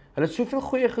gesien, hulle het soveel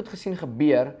goeie goed gesien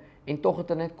gebeur en tog het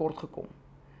hulle net kort gekom.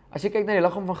 As jy kyk na die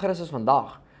liggaam van Christus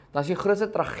vandag, dan is die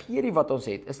grootste tragedie wat ons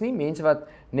het, is nie mense wat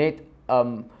net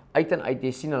uit en uit,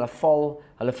 jy sien hulle val,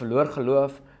 hulle verloor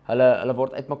geloof, hulle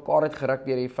word uitmekaar uitgeruk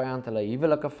deur die vyand, hulle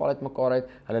huwelike val uitmekaar uit,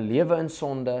 hulle lewe in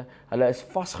sonde, hulle is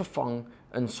vasgevang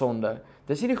in sonde.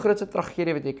 Dis nie die grootste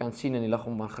tragedie wat jy kan sien in die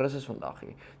liggaam van Christus vandag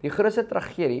nie. Die grootste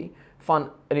tragedie in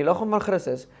die liggaam van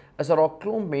Christus is dat daar 'n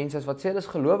klomp mense is wat sê hulle is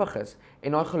gelowiges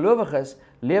en daai gelowiges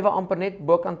lewe amper net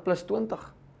bokant plus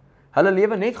 20. Hulle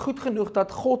lewe net goed genoeg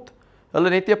dat God hulle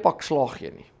net 'n pak slaag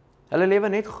gee nie. Hulle lewe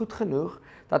net goed genoeg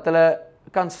dat hulle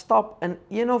kan stap in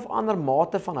een of ander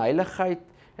mate van heiligheid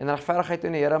en regverdigheid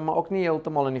in die Here, maar ook nie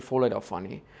heeltemal in die volheid daarvan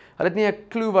nie. Hulle het nie 'n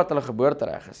klou wat hulle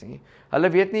geboortereg is nie. Hulle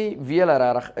weet nie wie hulle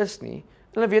regtig is nie.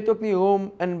 Hulle weet ook nie hoe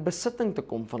om in besitting te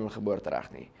kom van hulle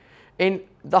geboortereg nie. En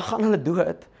dan gaan hulle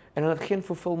dood en hulle het geen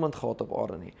fulfillment gehad op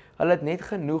aarde nie. Hulle het net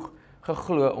genoeg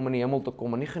geglo om in die hemel te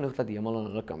kom, en nie genoeg dat die hemel in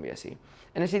hulle kan wees nie.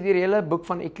 En as jy die hele boek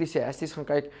van Ecclesiastes gaan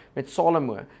kyk met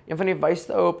Salomo, een van die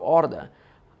wysste ou op aarde,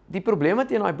 die probleem wat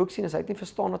jy in daai boek sien is hy het nie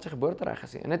verstaan wat sy geboortereg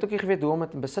is nie. En hy het ook nie geweet hoe om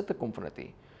dit in besit te kom van dit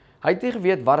nie. Hy het nie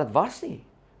geweet wat dit was nie.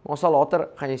 Maar ons sal later,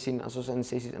 gaan jy sien, as ons in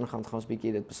sessies ingaan, gaan ons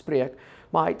bietjie dit bespreek,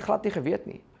 maar hy het glad nie geweet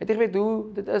nie. Hy het nie geweet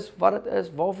hoe dit is, wat dit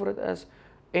is, waarvoor dit is,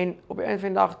 en op die einde van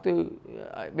die dag toe,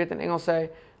 weet in Engels sê,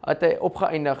 het hy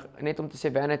opgeëindig, net om te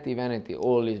sê, vanity, vanity,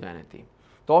 all is vanity.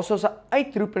 Daar is soos 'n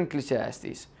uitroep in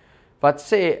Ecclesiastes, wat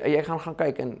sê, jy gaan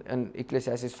kyk in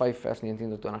Ecclesiastes 5 vers 19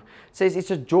 tot 20, says,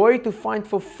 it's a joy to find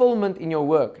fulfillment in your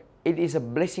work. It is a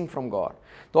blessing from God.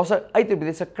 Daar's 'n uitroep,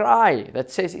 it's a cry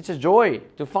that says it's a joy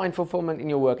to find fulfillment in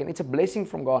your work and it's a blessing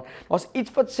from God. Daar's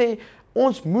iets wat sê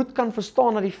Ons moet kan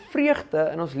verstaan dat die vreugde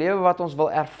in ons lewe wat ons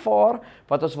wil ervaar,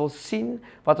 wat ons wil sien,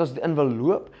 wat ons in wil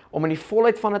loop, om in die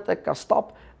volheid van dit te kan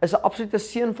stap, is 'n absolute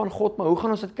seën van God, maar hoe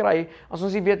gaan ons dit kry as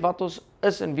ons nie weet wat ons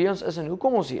is en wie ons is en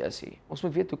hoekom ons hier is nie? Ons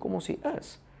moet weet hoekom ons hier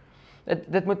is.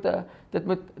 Dit moet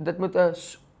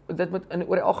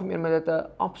oor die algemeen met dit 'n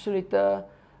absolute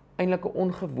eintlik 'n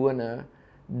ongewone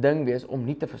ding wees om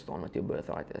nie te verstaan wat jou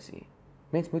birthright is nie.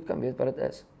 Mens moet kan weet wat dit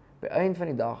is. By die einde van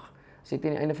die dag, as jy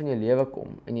teen die einde van jou lewe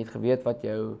kom en jy het geweet wat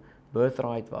jou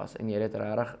birthright was en jy het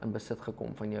regtig in besit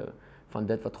gekom van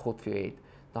dit wat God vir jou het,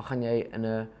 dan gaan jy in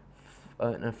 'n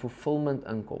fulfillment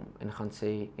inkom en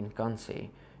kan sê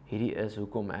hierdie is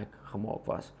hoekom ek gemaak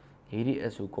was. Hierdie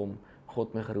is hoekom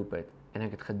God my geroep het en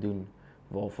ek het gedoen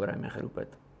waarvoor hy my geroep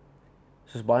het.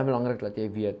 So is baie belangrik dat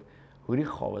jy weet hoe die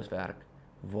gawes werk,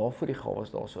 waarvoor die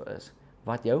gawes daarso is,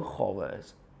 wat jou gawe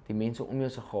is, die mense om jou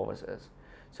se gawes is,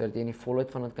 sodat jy in die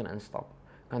volheid van dit kan instap,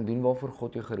 kan doen waarvoor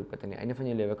God jou geroep het, aan die einde van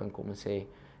jou lewe kan kom en sê,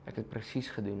 ek het presies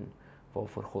gedoen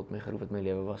waarvoor God my geroep het, my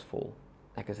lewe was vol.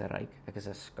 Ek is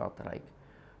 'n skatryk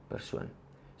persoon.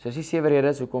 So is die 7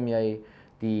 redes hoekom jy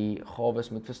die gawes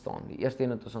moet verstaan. Die eerste een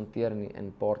wat ons hanteer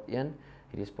in part 1,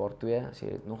 hierdie is part 2. As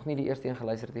jy nog nie die eerste een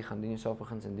geluister het, gaan doen jouself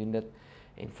begin en doen dit.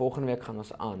 En volgende week gaan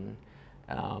ons aan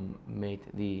met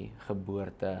die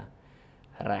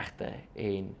geboorteregte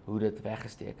en hoe dit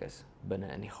weggesteek is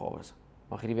binne in die gawes.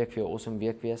 Mag hierdie week vir jou 'n awesome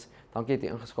week wees. Dankie dat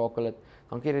jy ingeskakel het.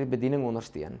 Dankie dat jy die bediening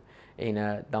ondersteun.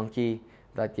 En dankie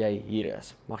dat jy hier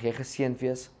is. Mag jy geseënd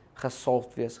wees,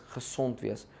 gesalfd wees, gesond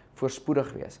wees,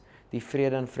 voorspoedig wees, die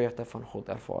vrede en vreugde van God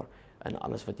ervaar in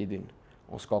alles wat jy doen.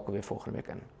 Ons skakel weer volgende week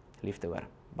in. Liefde hoor.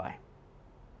 Bye.